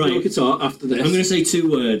going to grab Right. your guitar after this. I'm going to say 2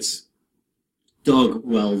 words. Dog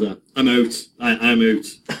welder. I'm out. I'm out.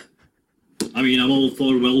 I mean, I'm all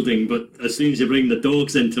for welding, but as soon as you bring the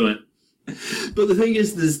dogs into it. But the thing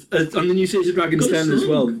is, there's on the new series of Dragon's Good Den as song.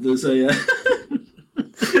 well. There's a.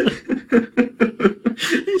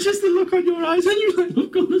 It's just the look on your eyes, and you're like,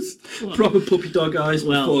 look on this proper puppy dog eyes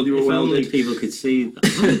Well, before you were if only welding. people could see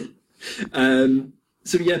that.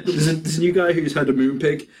 So yeah, but there's a new guy who's had a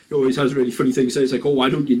Moonpig who always has really funny things to say. It's like, oh, why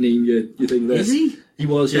don't you name your thing this? Is he? He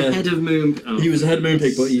was, The yeah. head of Moon. Oh. He was the head of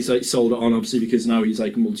Moonpig, but he's like sold it on obviously because now he's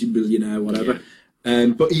like a multi-billionaire, whatever.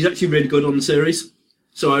 But he's actually really good on the series,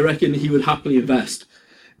 so I reckon he would happily invest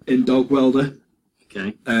in Dog Welder.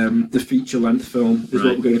 Okay. The feature-length film is Right.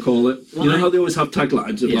 what we're going to call it. Why? You know how they always have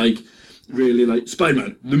taglines of like really like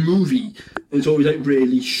Spider-Man the movie. It's always like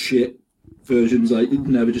really shit versions, like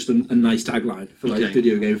never just a nice tagline for like Okay.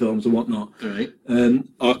 video game films and whatnot. All right.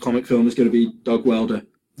 Our comic film is going to be Dog Welder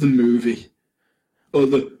the movie or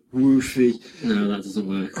the Woofy. No, that doesn't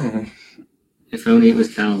work. Oh, If only it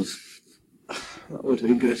was cows. that would have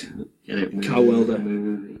been good. Get it? Cow welder.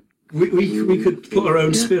 We could put our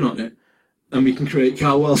own Yeah. spin on it, and we can create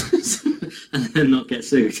cow welders. And then not get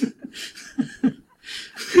sued. I'm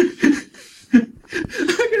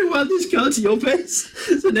going to weld this cow to your face.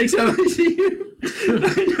 So next time I see you,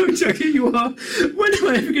 I know exactly who you are. When am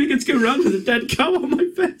I ever going to get to go around with a dead cow on my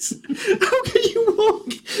face? How can you walk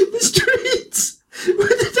the streets with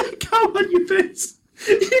a dead cow on your face?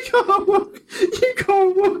 You can't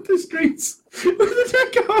walk the streets with a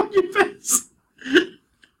dead cow on your face.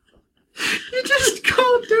 You just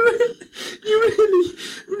can't do it. You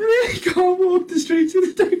really can't walk the streets with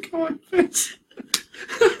a dead cow on your face.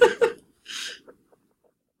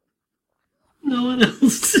 No one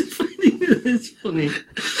else is finding this funny.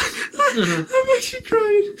 I'm actually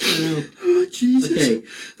crying. I know. Oh, Jesus. Okay.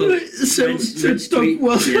 But Right, so Reg Dog tweet-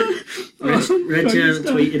 Welder. yeah. Reg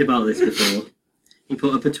tweeted about this before. He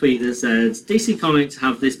put up a tweet that says, DC Comics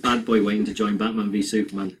have this bad boy waiting to join Batman v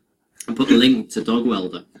Superman. And put a link to Dog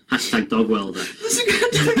Welder. Hashtag Dog Welder.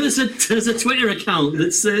 There's a Twitter account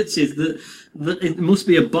that searches that it must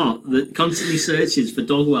be a bot that constantly searches for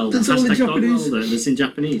Dog Welder. That's all in Hashtag Dog Japanese. Welder. That's in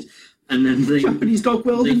Japanese. And then Japanese dog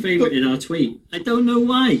they welding. favorited our tweet. I don't know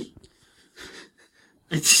why.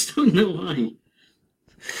 I just don't know why.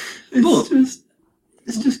 But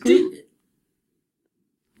It's just great.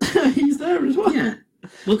 He's there as well. Yeah,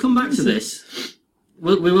 we'll come back to this.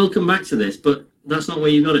 We will come back to this, but that's not where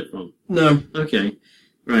you got it from. No. Okay,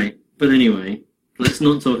 right. But anyway, let's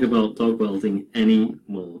not talk about dog welding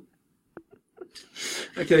anymore.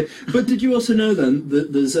 Okay, but did you also know then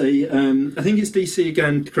that there's a, I think it's DC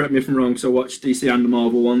again, correct me if I'm wrong, so I watched DC and the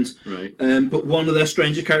Marvel ones, Right. but one of their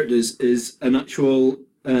Stranger characters is an actual,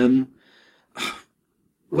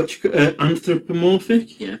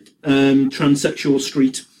 anthropomorphic, Yeah. transsexual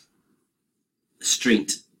street,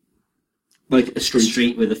 Street. like a A street.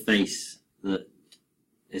 street with a face that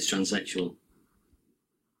is transsexual.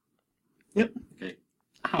 Yep. Okay.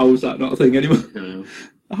 How is that not a thing anymore? I don't know.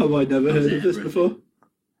 How have I never heard of this before?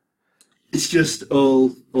 It's just all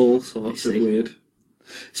sorts of see. weird.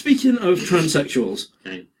 Speaking of transsexuals,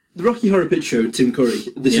 Okay. the Rocky Horror Picture Show, Tim Curry,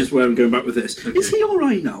 this Yeah. is where I'm going back with this. Okay. Is he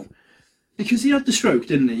alright now? Because he had the stroke,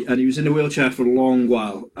 didn't he? And he was in a wheelchair for a long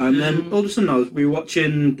while. And then all of a sudden, we were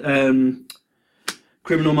watching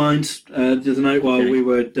Criminal Minds the other night while Okay. we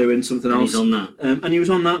were doing something And else. he's on that. And he was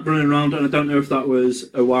on that running around, and I don't know if that was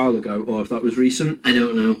a while ago or if that was recent. I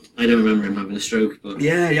don't know. I don't remember him having a stroke, but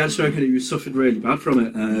Yeah, he had a stroke and he was suffered really bad from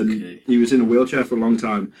it. Okay. He was in a wheelchair for a long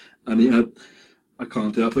time, and he had, I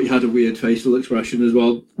can't do that, but he had a weird facial expression as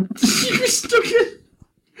well. You were stuck in.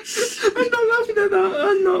 I'm not laughing at that.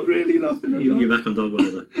 I'm not really laughing at you're that. back on dog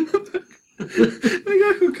welder.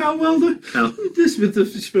 I could cow welder. Cow. Just with the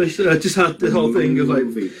expression, I just had the whole thing of like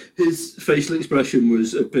his facial expression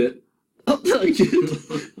was a bit like,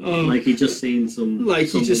 Like he just seen some. like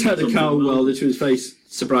he just had a cow something- welded to his face,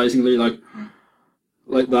 surprisingly, like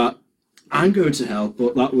that. I'm going to hell,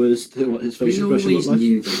 but that was what his We facial expression always looked like.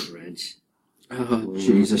 knew that, Reg. Oh,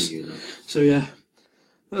 Jesus. We always knew that. So yeah,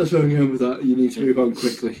 that's where I'm going with that. You need to move on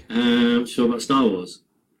quickly. Sure about Star Wars?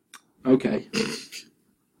 Okay.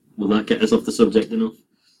 Will that get us off the subject enough?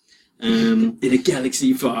 In a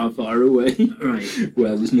galaxy far, far away, Right.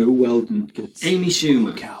 where there's no welding kits. Amy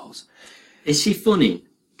Schumer. Cows. Is she funny?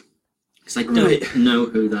 Because I don't Right. know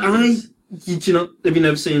who that is. Do you not? Have you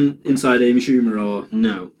never seen Inside Amy Schumer or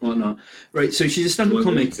No. whatnot? Right. So she's a stand-up Want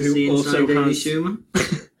comic to see who also inside Amy has. Schumer?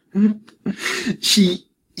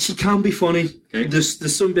 She can be funny. Okay.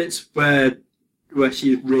 There's some bits where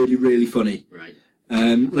she's really really funny. Right.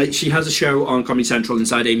 Like she has a show on Comedy Central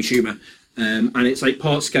inside Amy Schumer, and it's like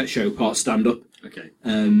part sketch show, part stand up, Okay.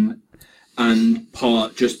 and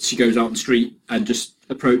part just she goes out on the street and just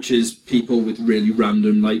approaches people with really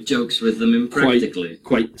random like Jokes with them impractically.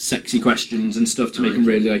 quite sexy questions and stuff to make them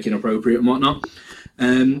really like inappropriate and whatnot.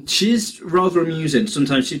 She's rather amusing.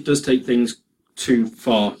 Sometimes she does take things too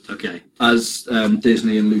far, Okay. as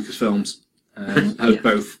Disney and Lucasfilms have Yeah.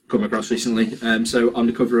 both come across recently. So on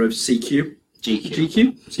the cover of CQ,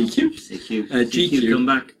 GQ. CQ, CQ. GQ. Come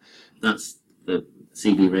back. That's the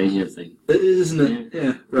CB radio thing. Isn't it? Yeah,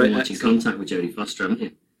 Right. right. Watching Excellent. Contact with Jodie Foster, haven't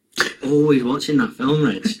you? Always watching that film,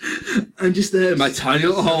 Reg. I'm just there in my tiny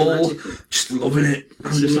little hole, Magical. just loving it.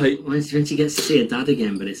 I'm just like, when she gets to see her dad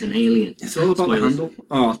again, but it's an alien. it's all about the Spoilers. handle.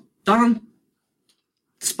 Oh, Dan.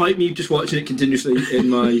 Despite me just watching it continuously in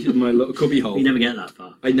my little cubby hole, You never get that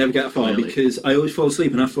far. I never get far Really? because I always fall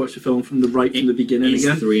asleep and have to watch the film from the beginning It's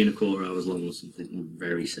again. 3.25 hours long or something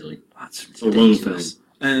very silly. That's a long ridiculous.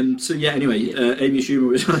 So yeah, anyway, Amy Schumer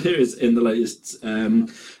was is in the latest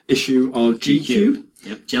issue of GQ.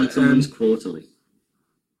 Yep. Gentleman's Quarterly.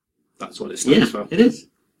 That's what it stands Yeah, for. it is.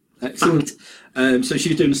 Excellent. So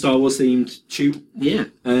she's doing a Star Wars themed shoot. Yeah.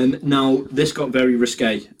 Now this got very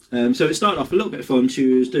risque. So it started off a little bit of fun. She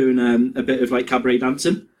was doing a bit of like cabaret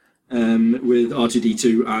dancing with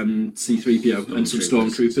R2D2 and C3PO and some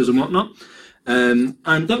stormtroopers and whatnot. And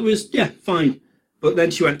that was fine. But then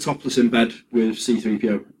she went topless in bed with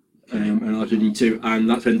C3PO and R2D2, and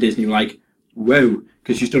that's when Disney were like, whoa,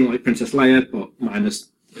 because she's done it like Princess Leia, but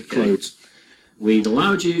minus clothes. We'd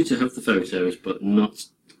allowed you to have the photos, but not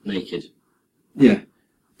naked. Yeah,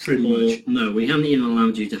 pretty Or, much. no, we haven't even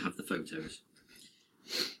allowed you to have the photos.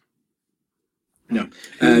 No.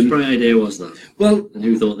 Whose bright idea was that? Well, And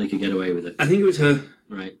who thought they could get away with it? I think it was her,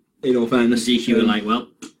 Right. in all And fairness. GQ were like, well,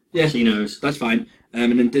 yeah, she knows. that's fine.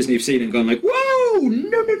 And then Disney have seen it and gone like, whoa,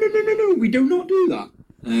 no, we do not do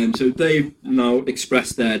that. So they've now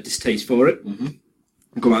expressed their distaste for it. Mhm.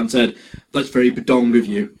 And come out and said, that's very badong of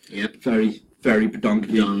you. Yep. Very, very badong of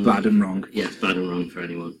you. Badong. Bad and wrong. Yeah, it's bad and wrong for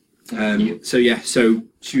anyone. So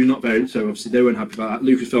she was not very, so obviously they weren't happy about that.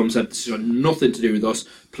 Lucasfilm said, this has got nothing to do with us.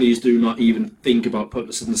 Please do not even think about putting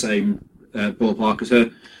us in the same ballpark as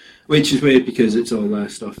her. Which is weird because it's all their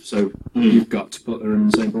stuff, so you've got to put her in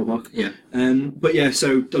the same ballpark. Yeah. But yeah,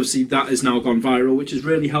 so obviously that has now gone viral, which has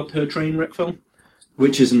really helped her Trainwreck film,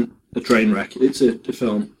 which isn't a train wreck. It's a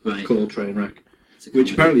film Right. called Trainwreck, It's a which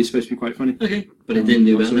comedy. apparently is supposed to be quite funny. Okay, but it didn't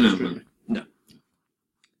do Not better so than much Ant-Man. Trainwreck.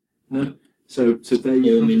 No. So there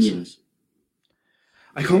you Or have it. Minions.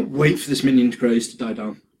 I can't wait for this Minions craze to die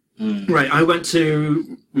down. Mm. Right, I went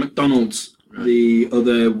to McDonald's Right. the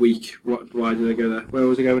other week. Why did I go there? Where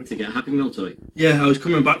was I going? To get a Happy Meal toy. Yeah, I was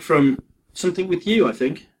coming back from something with you, I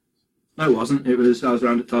think. No, it wasn't. I was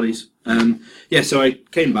around at Toddy's. So I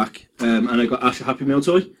came back and I got Ash a Happy Meal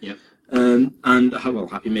toy. Yep.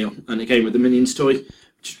 Happy Meal, and it came with the Minions toy,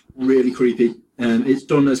 which is really creepy. It's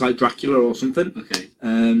done as like Dracula or something.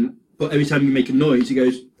 Okay. But every time you make a noise, he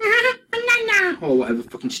goes banana or whatever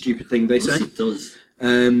fucking stupid thing they say. Yes, it does.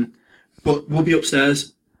 But we'll be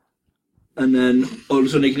upstairs, and then all of a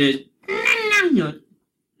sudden you can hear, you're like,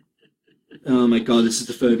 oh my god, this is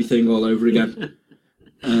the Furby thing all over again.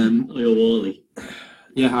 Oh, you're Wally.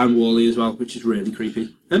 Yeah, I'm Wally as well, which is really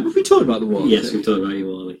creepy. Have we talked about the Wally? Yes, thing? we've talked about you,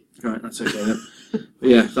 Wally. Right, that's okay then. But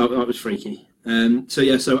yeah, that was freaky.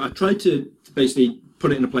 So I tried to basically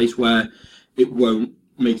put it in a place where it won't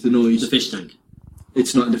make the noise. The fish tank.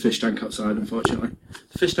 It's not in the fish tank outside, unfortunately.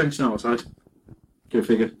 The fish tank's not outside. Go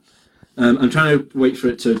figure. I'm trying to wait for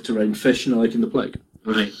it to rain fish, like in the plague.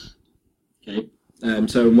 Right. Okay.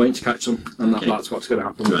 So I'm waiting to catch them, and Okay. that's what's going to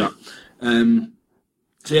happen with Right. that.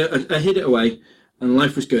 So yeah, I hid it away, and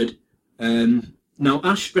life was good. Now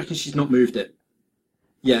Ash reckons she's not moved it.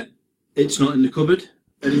 Yeah, it's not in the cupboard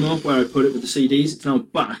anymore where I put it with the CDs. It's now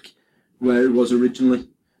back where it was originally.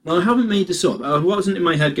 Now I haven't made this up. I wasn't in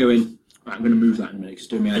my head going, right, I'm going to move that in a minute because it's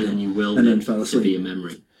doing me head And then in. you will And then be fell to asleep. be a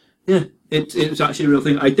memory. Yeah, it was actually a real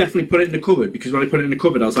thing. I definitely put it in the cupboard because when I put it in the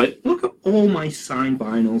cupboard, I was like, look at all my signed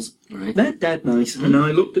vinyls. Right. They're dead nice. And then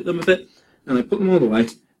I looked at them a bit, and I put them all away,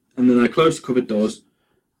 and then I closed the cupboard doors,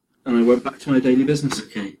 and I went back to my daily business.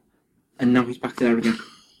 Okay. And now he's back there again.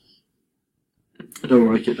 I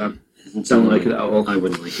don't like it, Dan. Doesn't Don't sound like it at all. I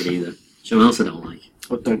wouldn't like it either. Something else I don't like.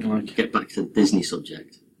 What don't you like? Get back to the Disney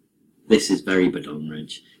subject. This is very badon,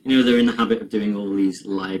 Reg. You know, they're in the habit of doing all these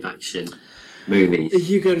live action movies. Are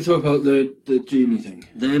you going to talk about the genie thing?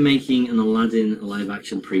 They're making an Aladdin live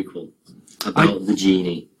action prequel about the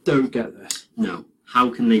genie. Don't get this. No. How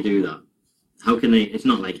can they do that? How can they? It's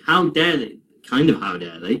not like, how dare they? Kind of how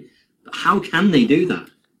dare they? But how can they do that?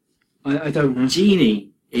 I don't know. Genie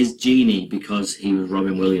is Genie because he was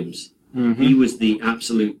Robin Williams. Mm-hmm. He was the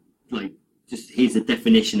absolute, he's the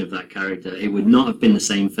definition of that character. It would not have been the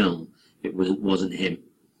same film if it wasn't him.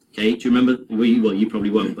 Okay, do you remember? Well, you probably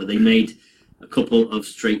won't, but they made a couple of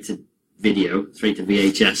straight to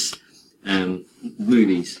VHS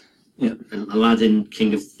movies. Yeah. Aladdin,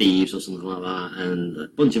 King of Thieves, or something like that, and a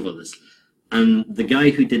bunch of others. And the guy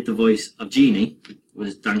who did the voice of Genie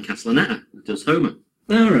was Dan Castellaneta, who does Homer.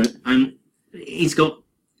 All right. And he's got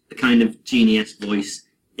a kind of Genie-esque voice.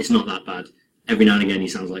 It's not that bad. Every now and again he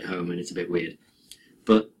sounds like Homer, and it's a bit weird.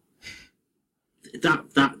 But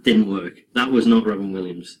that didn't work. That was not Robin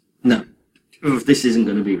Williams. No. Oh, this isn't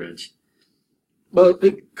going to be Reg. Well,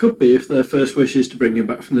 it could be if their first wish is to bring him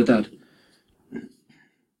back from the dead. Yeah.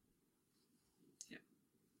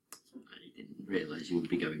 I didn't realise you would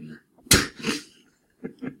be going there.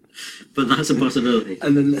 But that's a possibility.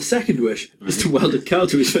 And then the second wish is to weld a cow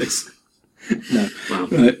to his face. No. Wow.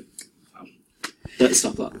 Right. Let's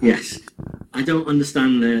stop that. Yes. I don't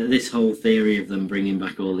understand this whole theory of them bringing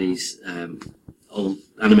back all these old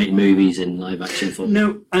animated movies in live action form.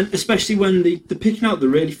 No, and especially when they're picking out the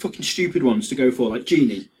really fucking stupid ones to go for, like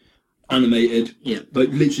Genie, animated. Yeah. Like,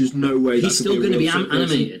 literally, there's no way He's still going to be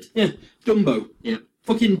animated. Yeah. Dumbo. Yeah.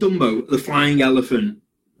 Fucking Dumbo, the flying elephant,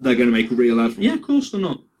 they're going to make a real elephant. Yeah, of course they're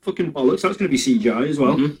not. Fucking bollocks. That's going to be CGI as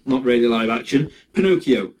well. Mm-hmm. Not really live action.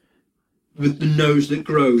 Pinocchio, with the nose that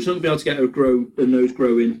grows. Not going to be able to get a nose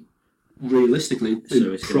growing realistically.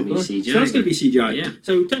 So it's going to be CGI. So that's going to be CGI. Yeah.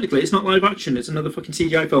 So technically, it's not live action. It's another fucking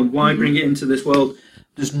CGI film. Why bring it into this world?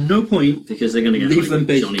 There's no point. Because they're going to get Leave them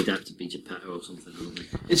be. Johnny Depp to be Geppetto or something, aren't they?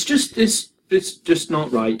 It's just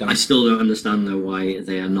not right, Dan. I still don't understand, though, why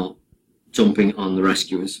they are not jumping on the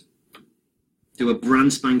Rescuers. Do a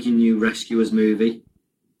brand spanking new Rescuers movie,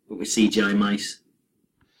 but with CGI mice.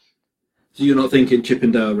 So you're not thinking Chip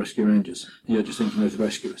and Dale Rescue Rangers. You're just thinking of the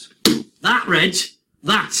Rescuers. That, Reg!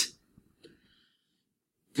 That!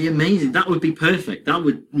 Be amazing. That would be perfect. That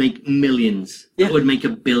would make millions. Yeah. That would make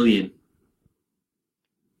 $1 billion.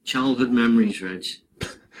 Childhood memories, Reg. Do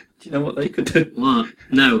you know what they could do? What?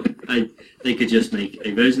 No. They could just make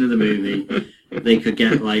a version of the movie. They could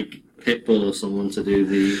get, Pitbull or someone to do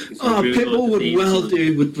the... Pitbull would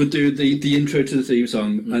do the intro to the theme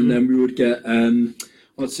song, and then we would get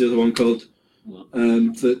what's the other one called? What?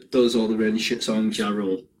 That does all the really shit songs. Ja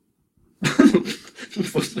Rule.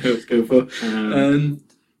 What's the hell to go for?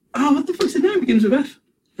 What the fuck's the name? Begins with F.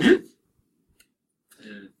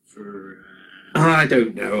 I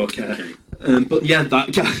don't know. Okay. But yeah,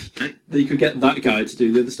 that guy. Okay. You could get that guy to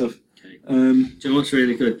do the other stuff. Okay. Do you know what's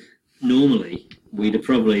really good? Normally, we'd have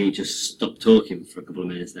probably just stopped talking for a couple of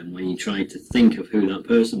minutes then when you tried to think of who that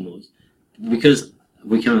person was. Because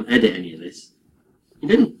we can't edit any of this. You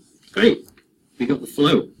didn't. Great. We got the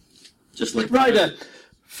flow. Just like Ryder.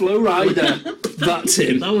 Flo Rida. That's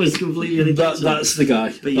him. That was completely unintentional. That's the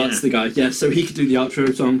guy. But yeah. That's the guy. Yeah, so he could do the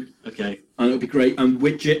outro song. Okay. And it would be great. And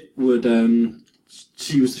Widget would,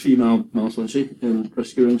 she was the female mouse, wasn't she, in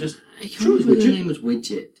Rescue Rangers? I can't remember her name was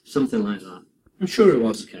Widget. Something like that. I'm sure it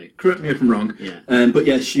was. Okay. Correct me if I'm wrong. Yeah. But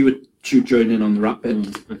yeah, she would join in on the rap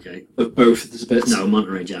bit Okay. of both of the bits. No,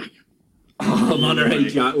 Monterey Jack. Oh, Monterey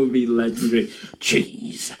Jack would be legendary.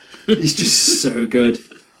 Jeez. He's just so good.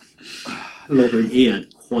 Love him. He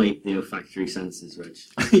had quite the olfactory senses, Reg.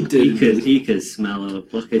 He did. He could smell a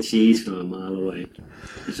block of cheese from a mile away.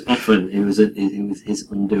 Which often it was his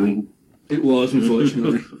undoing. It was,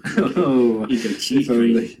 unfortunately. Oh, He'd go cheese if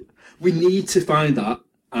only. crazy. We need to find that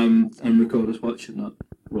and record us watching that.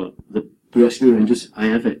 What? The Rescue Rangers. I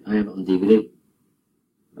have it on DVD.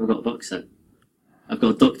 I've got a box set. I've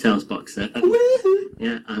got a DuckTales box set.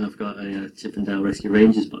 Yeah, and I've got a Chip and Dale Rescue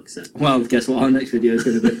Rangers box set. Well, guess what our next video is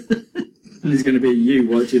going to be? It's going to be you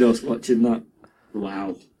watching us watching that.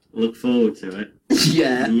 Wow. Look forward to it.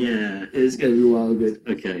 Yeah. Yeah. It's going to be well good.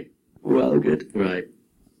 Okay. Well good. Right.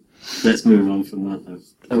 Let's move on from that, though.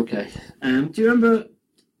 Okay. Do you remember,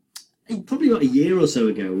 probably about a year or so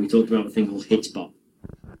ago, we talked about a thing called Hitchbot.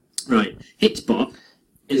 Right. Hitchbot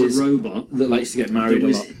is a robot that likes to get married a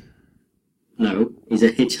lot. No, he's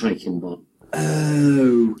a hitchhiking bot.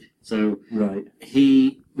 Oh. So right.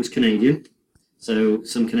 He was Canadian. So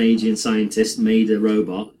some Canadian scientist made a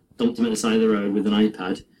robot, dumped him at the side of the road with an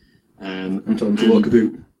iPad. And told him to walk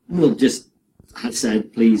about. Well, just had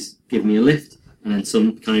said, please give me a lift. And then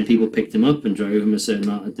some kind people picked him up and drove him a certain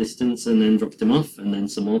amount of distance and then dropped him off. And then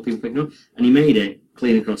some more people picked him up. And he made it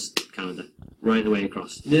clean across Canada. Right the way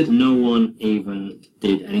across. No one even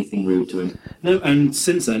did anything rude to him. No, and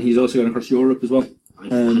since then he's also gone across Europe as well.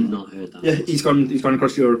 I had not heard that. Yeah, he's gone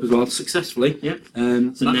across Europe as well successfully. Yeah. So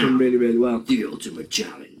that's done really, really well. The ultimate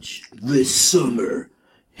challenge. This summer,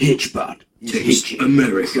 Hitchbot takes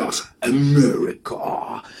America.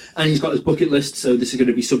 America. And he's got his bucket list, so this is going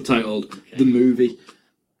to be subtitled The Movie.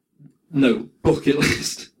 No, Bucket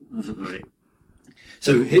List. Right.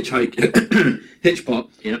 So Hitchbot,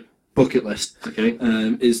 Yep. Bucket List, Okay.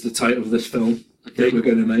 is the title of this film Okay. that we're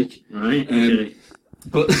going to make. Right. Okay.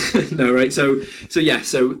 But no, right. So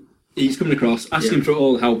he's coming across, asking for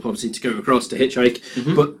all the help, obviously, to go across to hitchhike.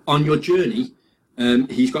 Mhm. But on your journey,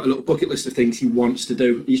 he's got a little bucket list of things he wants to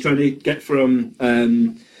do. He's trying to get from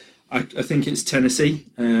I think it's Tennessee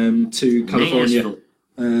to California.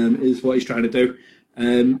 Nashville. Is what he's trying to do.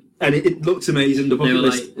 And it looks amazing. The They bucket were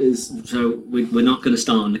list is. So we're not going to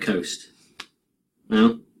start on the coast.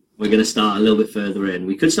 No, we're going to start a little bit further in.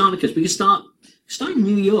 We could start on the coast. We could start in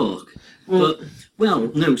New York.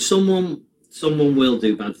 No. Someone will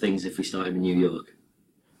do bad things if we start in New York.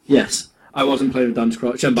 Yes, I wasn't playing with Dan's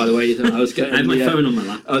crotch, and by the way, I was getting I had my phone on my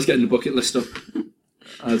lap. I was getting the bucket list up,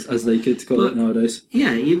 as they kids call it nowadays.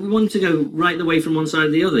 Yeah, you want to go right the way from one side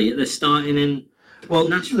to the other. Yet they're starting in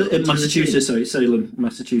Nashville, in Massachusetts, sorry, Salem,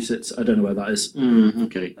 Massachusetts. I don't know where that is.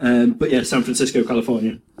 Okay. But yeah, San Francisco,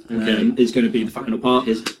 California, Okay. is going to be the final part.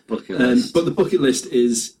 His bucket list. But the bucket list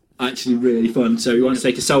is actually really fun. So you want to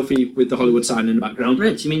take a selfie with the Hollywood sign in the background.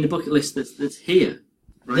 Reg, you mean the bucket list that's here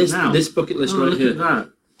right now? This bucket list right look here. at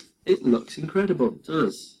that. It looks incredible. It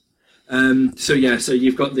does. So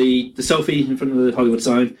you've got the selfie in front of the Hollywood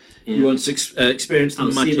sign. Yeah. You want to experience the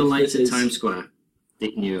I'll magic see the lights that at is- Times Square,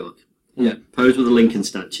 New York. Yeah. Pose with a Lincoln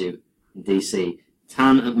statue in DC.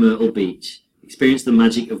 Tan at Myrtle Beach. Experience the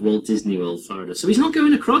magic of Walt Disney World, Florida. So he's not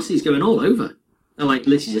going across, he's going all over. They're like,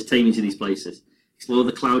 literally just take me to these places. Explore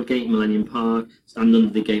the Cloud Gate in Millennium Park. Stand under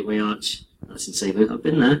the Gateway Arch. That's insane. I've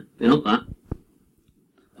been there. Been up that.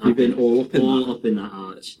 You've been all up in that. up in that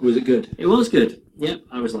arch. Was it good? It was good. Yep,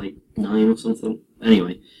 I was like 9 or something.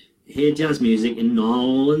 Anyway, hear jazz music in New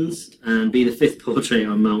Orleans and be the 5th portrait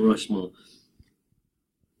on Mount Rushmore.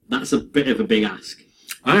 That's a bit of a big ask.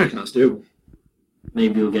 I reckon that's doable.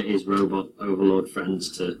 Maybe we'll get his robot overlord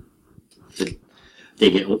friends to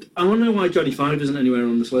dig it up. I want to know why Johnny Five isn't anywhere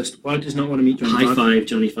on this list. Why does not want to meet Johnny High Five? five,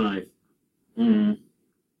 Johnny Five. Don't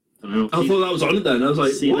know. I thought that was on it then. I was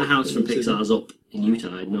like, See what? the house from Pixar's Up in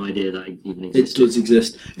Utah. I had no idea that even It existed. does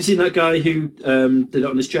exist. Have you seen that guy who did it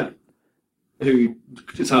on his jet? Who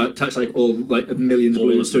just attached like millions of All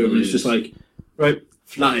balloons of the to him, and it's just balloons. like, right,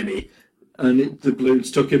 fly me. And the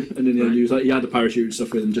balloons took him, and in the end he was like, he had a parachute and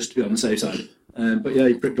stuff with him just to be on the safe side. But yeah,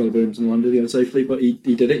 he pricked all the balloons and landed again safely. But he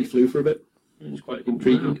did it. He flew for a bit. It was quite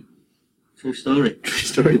intriguing. Wow. True story. True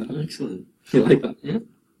story. That. Excellent. You like that? Yeah.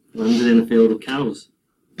 Landed in a field of cows.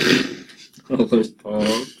 All those poor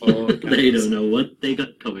They don't know what they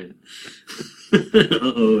got coming.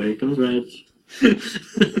 Uh-oh, here comes Reg.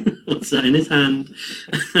 What's that in his hand?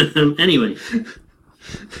 Anyway.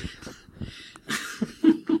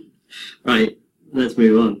 Right, let's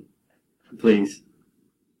move on. Please.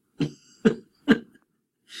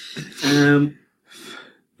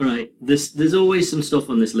 Right, there's always some stuff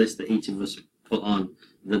on this list that each of us put on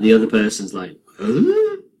that the other person's like,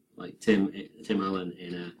 huh? Like Tim Allen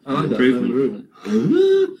in I like that. Improvement.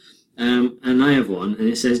 Huh? And I have one, and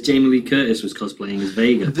it says Jamie Lee Curtis was cosplaying as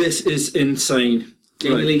Vega. This is insane.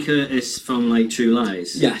 Jamie Right. Lee Curtis from like True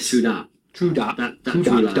Lies. Yes. True that. True that. That True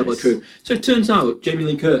True that. Double Lies. true. So it turns out Jamie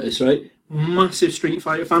Lee Curtis, right, massive Street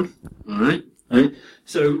Fighter fan. All right. Right.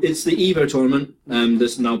 So it's the Evo tournament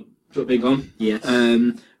that's now sort of big on. Yes.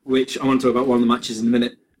 Which I want to talk about one of the matches in a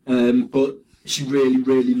minute. But she really,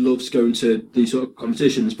 really loves going to these sort of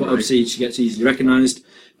competitions. But Right. obviously she gets easily recognised.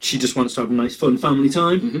 She just wants to have a nice, fun family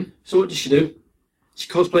time. Mm-hmm. So what does she do? She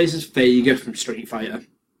cosplays as Vega from Street Fighter.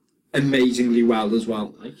 Amazingly well as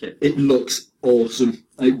well. I like it. It looks awesome.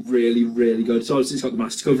 Like really, really good. So obviously it's got the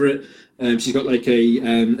mask to cover it. She's got like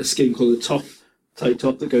a skin coloured top, tight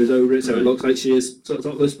top that goes over it, so it Right. looks like she is sort of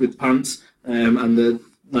topless with pants and the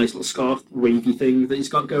nice little scarf, wavy thing that he's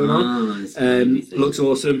got going on. It's a baby thing. Looks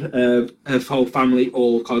awesome. Her whole family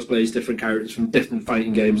all cosplays different characters from different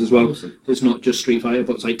fighting games as well. Awesome. It's not just Street Fighter,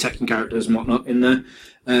 but it's like Tekken characters and whatnot in there.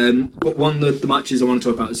 But one of the matches I want to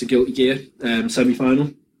talk about is the Guilty Gear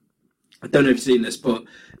semi-final. I don't know if you've seen this, but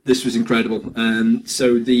this was incredible.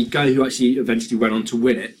 So the guy who actually eventually went on to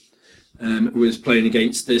win it was playing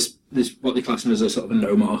against this what they class him as a sort of a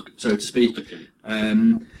no mark, so to speak. Okay.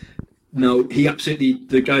 No,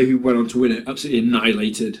 the guy who went on to win it absolutely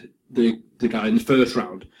annihilated the guy in the first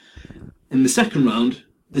round. In the second round,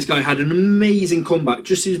 this guy had an amazing comeback.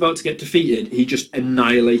 Just as he was about to get defeated, he just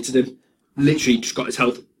annihilated him. Literally just got his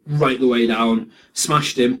health right the way down,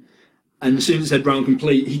 smashed him, and as soon as it said round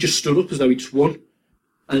complete, he just stood up as though he just won.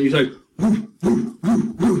 And he was like, woo, woo,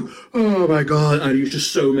 woo, woo. Oh my God. And he was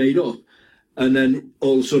just so made up. And then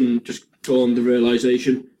all of a sudden, just dawned the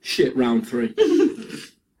realisation, shit, round 3.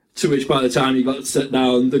 To which by the time he got to sit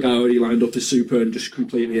down, the guy already lined up his super and just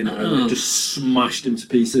completely just smashed him to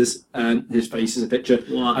pieces. And his face is a picture.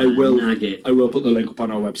 I will put the link up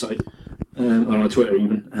on our website, on our Twitter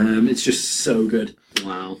even. It's just so good.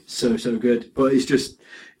 Wow. So good. But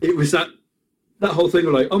it was that whole thing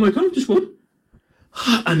of like, oh my God, I've just won.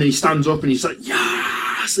 And then he stands up and he's like,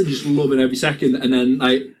 yes! And just loving every second. And then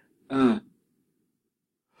like,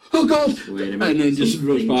 oh God! Wait a minute, and then just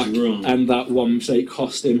runs back. Wrong. And that one mistake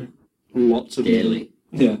cost him lots of Dearly. money.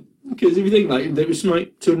 Yeah. Because if you think like, there was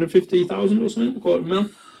like 250,000 or something,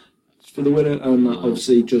 $250,000 for the winner. And that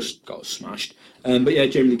obviously just got smashed. But yeah,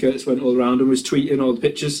 Jamie Lee Curtis went all around and was tweeting all the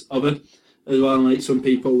pictures of her as well. Like some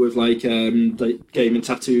people with like gaming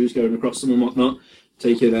tattoos going across them and whatnot,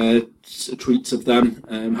 taking tweets of them,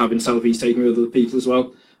 having selfies taken with other people as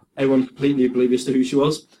well. Everyone completely oblivious to who she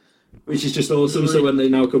was, which is just awesome. So when they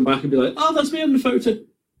now come back and be like, oh, that's me on the photo.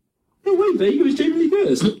 No way, mate, it was Jamie Lee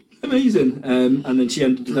Curtis. Amazing. And then she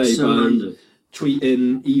ended today by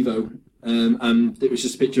tweeting Evo, and it was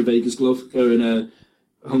just a picture of Vega's glove going,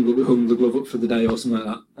 hung the glove up for the day or something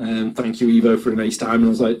like that. Thank you, Evo, for a nice time. And I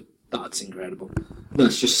was like, that's incredible.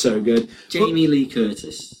 That's just so good. Jamie Lee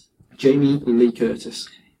Curtis. Jamie Lee Curtis.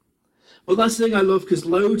 Well, that's the thing I love, because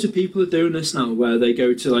loads of people are doing this now, where they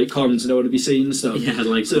go to like cons and don't want to be seen and stuff. Yeah,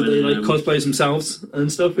 like so when, they like cosplay themselves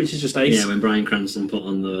and stuff, which is just ace. Yeah, when Bryan Cranston put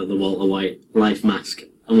on the Walter White life mask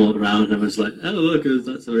and walked around and was like, oh look,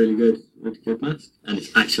 that's a really good mask, and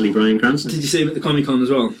it's actually Bryan Cranston. Did you see him at the Comic Con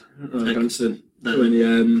as well? Cranston. When he,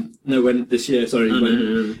 this year, sorry,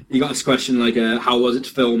 he got asked a question like, how was it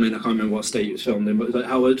filming? I can't remember what state it was filmed in, but it was like,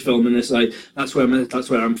 how was it filming this? Like, that's where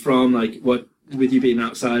I'm from. Like, what with you being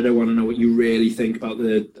outside, I want to know what you really think about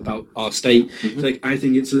our state. Mm-hmm. Like, I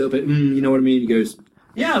think it's a little bit, you know what I mean? He goes,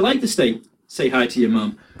 yeah, I like the state. Say hi to your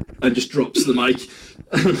mum, and just drops the mic.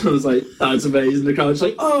 And I was like, that's amazing. The crowd's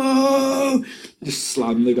like, oh, just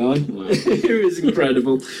slammed the guy. Wow. It was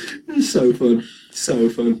incredible. It was so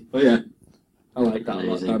fun. But yeah. I like that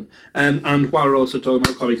amazing. A lot, Dan. And while we're also talking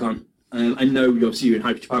about Comic-Con, I know obviously you were in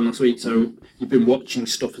Hyper Japan last week, so you've been watching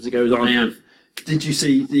stuff as it goes on. I have. Did you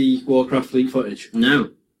see the Warcraft leak footage?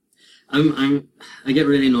 No. I get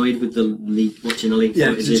really annoyed with watching the leak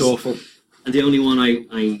footage. Yeah, it's awful. And the only one I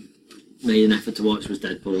made an effort to watch was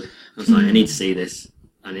Deadpool. I was like, I need to see this,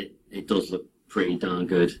 and it does look pretty darn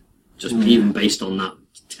good. Just even based on that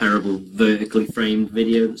terrible vertically framed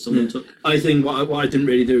video that someone took. I think what I didn't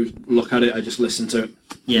really do was look at it, I just listened to it.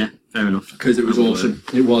 Yeah, fair enough. Because it was awesome.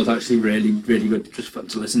 It was actually really, really good, just fun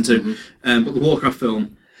to listen to. Mm-hmm. But the Warcraft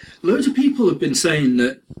film, loads of people have been saying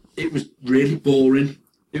that it was really boring.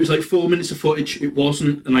 It was like 4 minutes of footage. It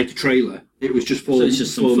wasn't like a trailer. It was just 4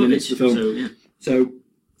 minutes of film. So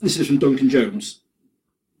this is from Duncan Jones.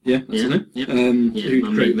 Yeah, that's it. Yeah.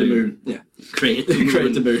 Who created the moon. Yeah. Created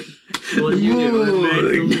the moon. What did you do? I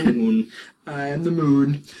made the moon. I am the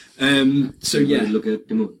moon. So yeah. Look at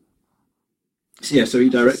the moon. So yeah, so he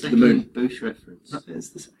directed the moon. Bush reference. That is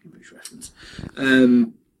the second Bush reference.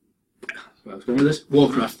 Where I was going with this?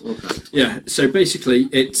 Warcraft. Yeah, so basically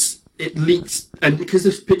it leaks, and because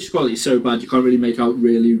the picture quality is so bad, you can't really make out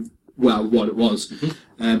really well what it was.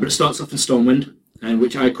 Mm-hmm. But it starts off in Stormwind,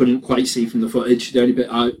 which I couldn't quite see from the footage. The only bit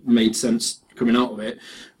I made sense coming out of it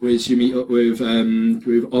was you meet up with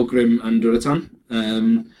Ogrim and Duratan,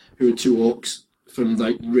 who are two orcs from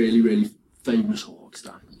like really, really famous orcs,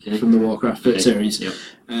 from the Warcraft series. Yep.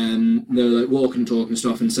 They're like walking, talking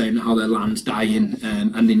stuff, and saying how their land's dying,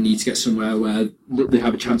 and they need to get somewhere where they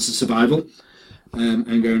have a chance of survival,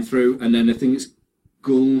 and going through. And then I think it's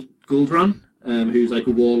Guldran, who's like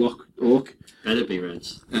a warlock orc. Better be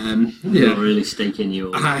Reds. Yeah. Not really staking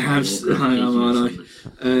your. I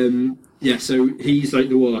am. Yeah, so he's like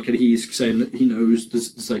the warlock, and he's saying that he knows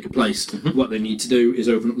there's like a place. Mm-hmm. What they need to do is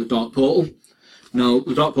open up the Dark Portal. Now,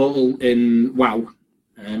 the Dark Portal in WoW,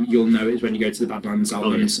 you'll know it is when you go to the Badlands,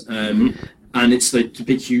 Outlands, and it's like a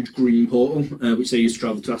big, huge green portal, which they use to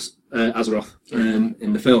travel to Azeroth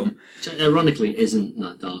in the film. Which, ironically, isn't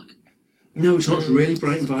that dark. No, it's not. It's really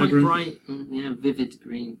bright and vibrant. Quite bright, vivid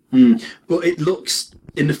green. But it looks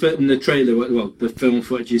in the trailer, well, the film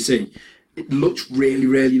footage you see, it looks really,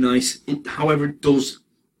 really nice. However, it does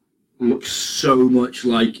look so much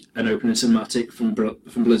like an opening cinematic from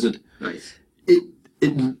Blizzard. Right.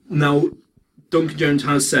 Now, Duncan Jones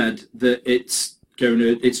has said that it's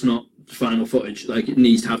not final footage. Like, it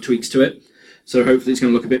needs to have tweaks to it. So hopefully, it's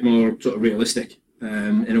going to look a bit more sort of realistic.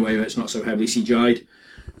 in a way where it's not so heavily CGI'd.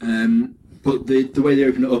 But the way they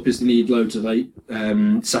open it up is they need loads of like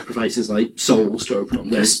sacrifices, like souls, to open up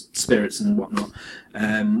their spirits and whatnot.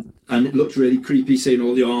 And it looked really creepy, seeing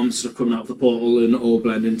all the arms sort of coming out of the portal and all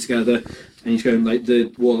blending together. And he's going like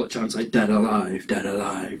the warlock chants like "dead alive, dead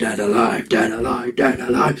alive, dead alive, dead alive, dead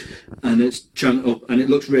alive," and it's chanted up, and it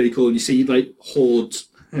looks really cool. And you see like hordes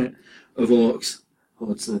of orcs.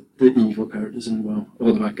 Hordes, the evil characters and well,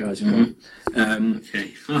 all the bad guys in one.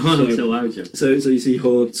 Okay. So you see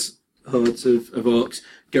hordes of orcs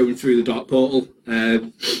going through the dark portal.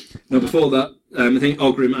 Now before that, I think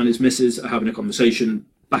Ogrim and his missus are having a conversation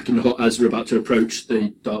back in the hut as they're about to approach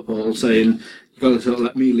the dark portal, saying, "You've got to sort of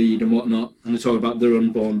let me lead and whatnot." And they're talking about their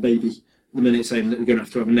unborn baby. The minute saying that they're going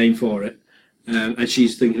to have a name for it. And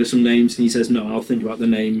she's thinking of some names, and he says, "No, I'll think about the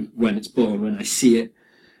name when it's born, when I see it."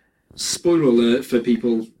 Spoiler alert for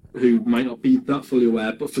people who might not be that fully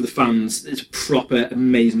aware, but for the fans, it's proper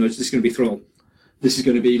amazing. This is going to be Thrall. This is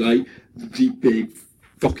going to be like the big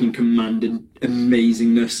fucking commanding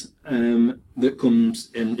amazingness that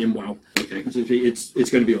comes in WoW. Okay. It's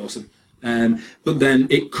going to be awesome. But then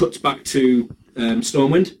it cuts back to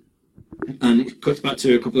Stormwind, and it cuts back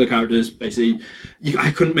to a couple of characters. Basically,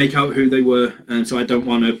 I couldn't make out who they were, and so I don't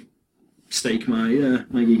want to stake my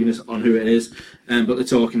eagerness on who it is. But they're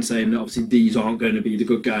talking, saying that obviously these aren't going to be the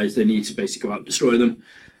good guys. They need to basically go out and destroy them.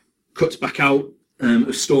 Cuts back out of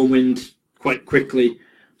Stormwind quite quickly.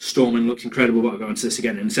 Stormwind looks incredible, but I'll go into this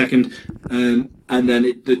again in a second. And then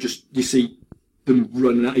you see them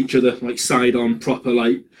running at each other, like side on, proper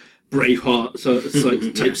like Braveheart, so it's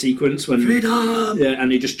like type sequence when Freedom! Yeah,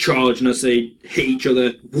 and they just charge and as they hit each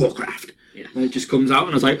other, Warcraft. Yeah. And it just comes out,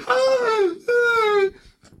 and I was like,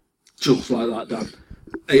 just like that, Dan.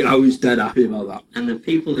 I was dead happy about that. And the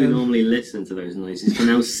people who normally listen to those noises can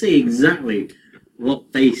now see exactly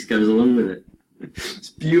what bass goes along with it. It's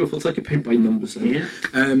beautiful. It's like a paint by numbers thing. Yeah.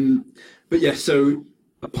 But yeah, so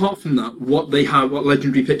apart from that, what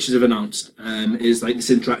Legendary Pictures have announced is like this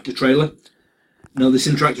interactive trailer. Now, this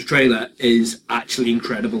interactive trailer is actually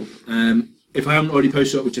incredible. If I haven't already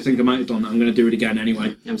posted it, which I think I might have done, I'm going to do it again anyway.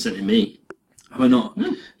 You haven't sent it me. Have I not?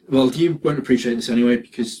 No. Well, you won't appreciate this anyway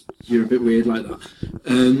because you're a bit weird like that.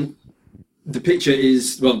 The picture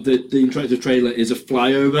is, the interactive trailer is a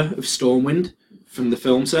flyover of Stormwind from the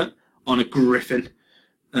film set on a griffin.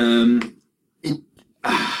 It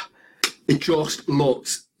just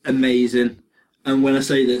looks amazing. And when I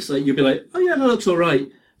say this, like you'll be like, "Oh yeah, that looks all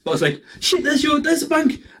right." But I was like, "Shit, there's a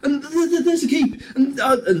bank, and there's a keep,"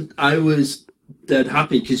 and I was dead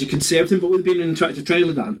happy because you can see everything. But with it being an interactive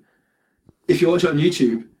trailer, Dan, if you watch it on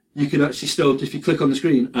YouTube, you can actually still, if you click on the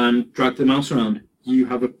screen and drag the mouse around, you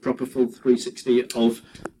have a proper full 360 of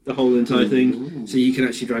the whole entire thing. So you can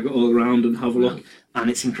actually drag it all around and have a look, and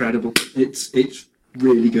it's incredible. It's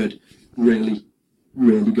really good, really,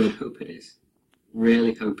 really good. I hope it is.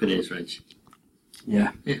 Really hope it is, Reg.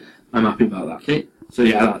 Yeah, I'm happy about that. Okay. So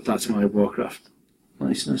yeah, that's my Warcraft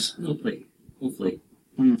niceness. Lovely.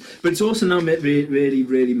 But it's also now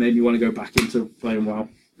really made me want to go back into playing WoW,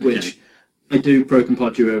 which I do broken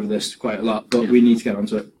pod you over this quite a lot, but we need to get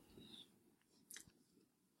onto it.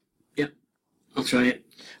 Yeah, I'll try it.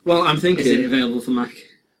 Well, I'm thinking... Is it available for Mac?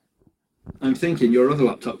 I'm thinking your other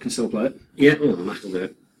laptop can still play it. Yeah, the Mac will do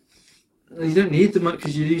it. You don't need the Mac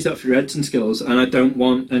because you use that for your editing skills, and I don't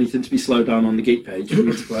want anything to be slowed down on the Geek page for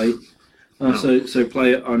me to play. So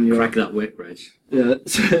play it on your... Crack that whip, Reg. Yeah,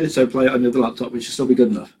 so play it on your other laptop, which will still be good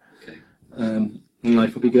enough. Okay. And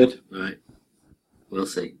life will be good. Right. We'll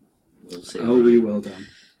see. Oh, we will, Dan.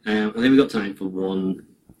 I think we've got time for one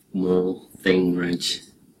more thing, Reg.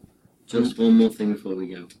 Just one more thing before we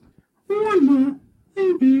go. One more,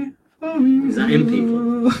 maybe. Is that in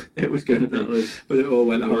people? It was going to be, but it all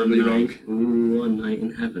went horribly wrong. One night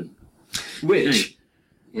in heaven. Which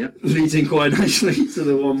Yep. leads in quite nicely to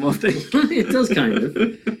the one more thing. It does kind of.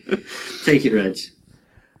 Take it, Reg.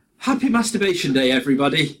 Happy Masturbation Day,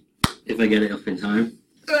 everybody. If I get it up in time.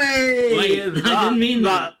 Hey! Wait, I didn't mean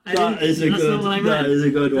that. That is a That's good. not what I meant. That is a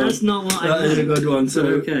good one. That's not what I meant. That is a good one. So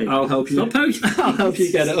Okay. I'll help you. Stop poking. I'll help you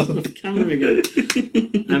get it up. Stop the camera again.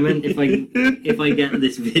 I meant if I get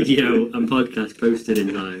this video and podcast posted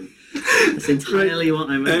in time. That's entirely what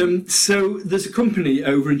I meant. So there's a company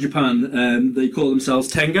over in Japan. They call themselves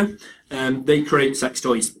Tenga. They create sex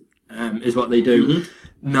toys. Is what they do.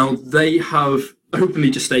 Mm-hmm. Now they have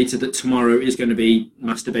openly just stated that tomorrow is going to be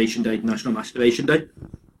Masturbation Day, National Masturbation Day.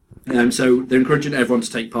 So they're encouraging everyone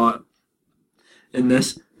to take part in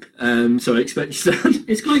this. So I expect you to.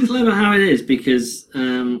 It's quite clever how it is because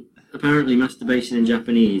apparently masturbation in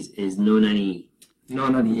Japanese is nonani. No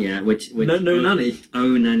nanny. Yeah, which No nanny.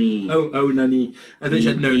 Oh nanny. Oh nanny. I think you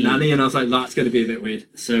said no nanny, and I was like, that's going to be a bit weird.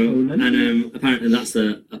 So nanny. and apparently that's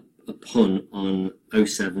a pun on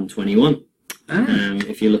 0721.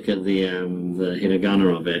 If you look at the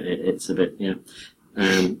hiragana of it, it's a bit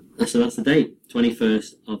so that's the date,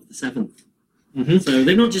 21st of the 7th. Mm-hmm. So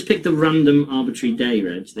they've not just picked a random arbitrary day,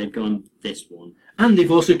 Reg. They've gone this one, and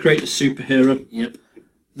they've also created a superhero. Yep.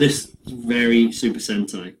 This very Super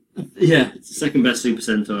Sentai. Yeah, It's the second best Super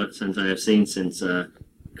Sentai I've seen since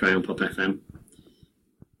Crayon Pop FM.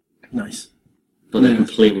 nice. But they're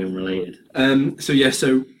completely unrelated. So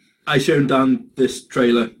I shown Dan this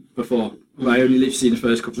trailer before. I only literally seen the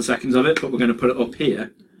first couple of seconds of it, but we're going to put it up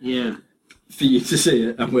here Yeah. for you to see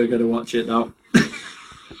it, and we're going to watch it now.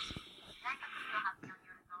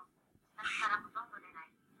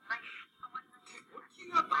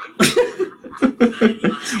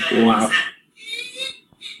 Wow.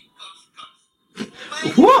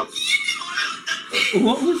 What?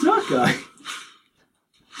 What was that guy?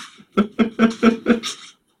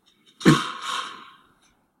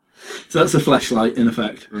 So that's a flashlight in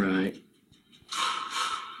effect. Right.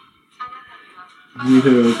 You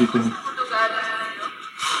hear everything.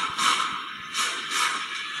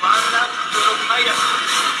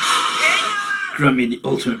 Grant me the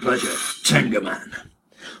ultimate pleasure, Tenga Man.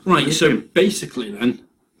 Right, so basically then,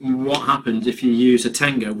 what happens if you use a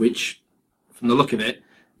Tenga, which, from the look of it,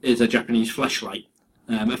 is a Japanese flashlight.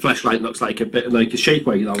 A flashlight looks like a bit like a shake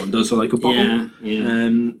weight that one does, so like a bottle,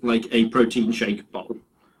 like a protein shake bottle,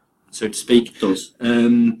 so to speak. It does.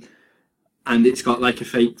 And it's got like a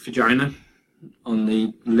fake vagina on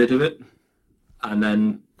the lid of it, and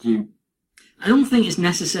then you. I don't think it's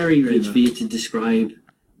necessary, Rich, for you to describe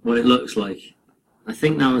what it looks like. I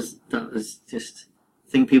think that was just.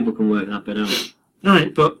 I think people can work that bit out.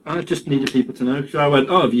 Right, but I just needed people to know. So I went,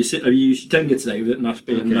 have you used your Tenga today? With it not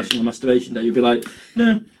being National Masturbation Day, you'd be like,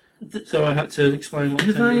 no. So I had to explain what.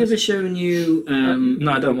 Have I ever shown you?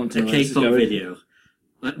 No, I don't want to. A K-pop video.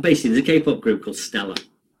 Basically, there's a K-pop group called Stella.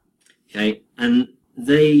 Okay, and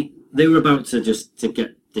they were about to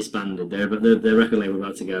get disbanded. Their record label were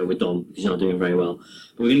about to go, we're done because you're not doing very well.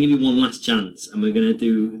 But we're going to give you one last chance, and we're going to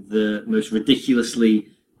do the most ridiculously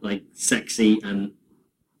sexy and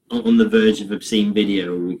on the verge of obscene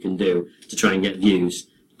video we can do to try and get views,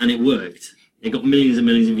 and it worked. It got millions and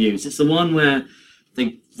millions of views. It's the one where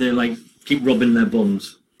they keep rubbing their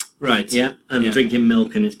bums, right? Yeah, and drinking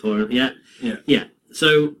milk and it's pouring. Yeah.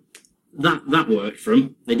 So that worked for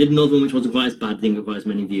them. They did another one which wasn't quite as bad, didn't get quite as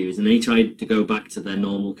many views, and then he tried to go back to their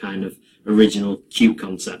normal kind of original cute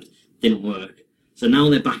concept. Didn't work. So now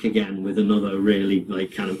they're back again with another really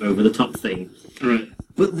kind of over the top thing. Right.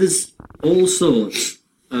 But there's all sorts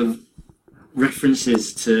of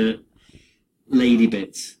references to lady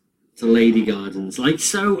bits, to lady gardens,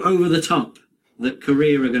 so over the top that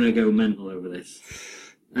Korea are going to go mental over this.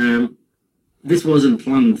 This wasn't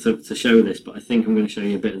planned to show this, but I think I'm going to show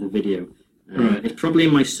you a bit of the video. Right. It's probably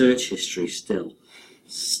in my search history still.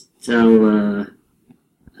 Stella,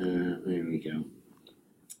 there we go.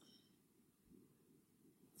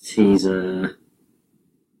 Teaser.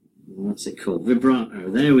 What's it called? Vibrato.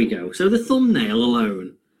 There we go. So the thumbnail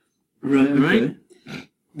alone. Right. Okay.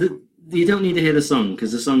 Right? You don't need to hear the song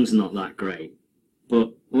because the song's not that great.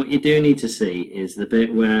 But what you do need to see is the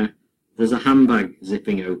bit where there's a handbag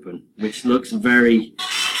zipping open, which looks very.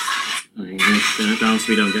 Turn it down so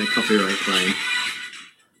we don't get a copyright claim.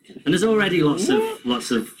 And there's already lots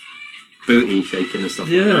of booty shaking and stuff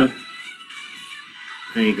like that.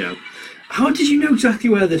 There you go. How did you know exactly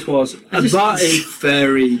where this was? That is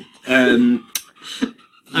very. I'm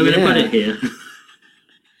going to put it here.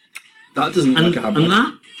 That doesn't look like a handbag. And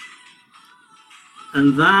that.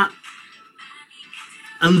 And that.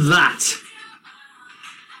 And that.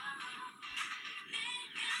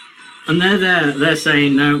 And they're there. They're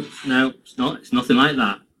saying no, it's not. It's nothing like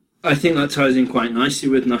that. I think that ties in quite nicely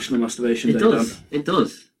with National Masturbation Day. It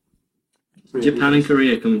does. Really Japan and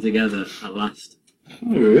Korea coming together at last.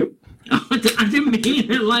 Right. Oh, I didn't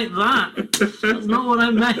mean it like that. That's not what I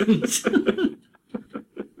meant.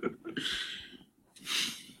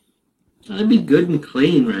 That'd be good and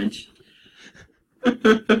clean, Reg.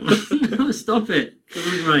 No, stop it.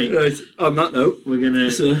 Right. On that note, we're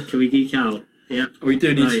gonna. Can we geek out? Yeah. We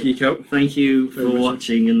do need to geek out. Thank you for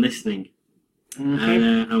watching and listening.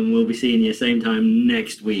 And we'll be seeing you same time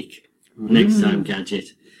next week. Next time, Gadget.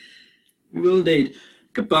 We will indeed.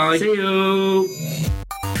 Goodbye. See you.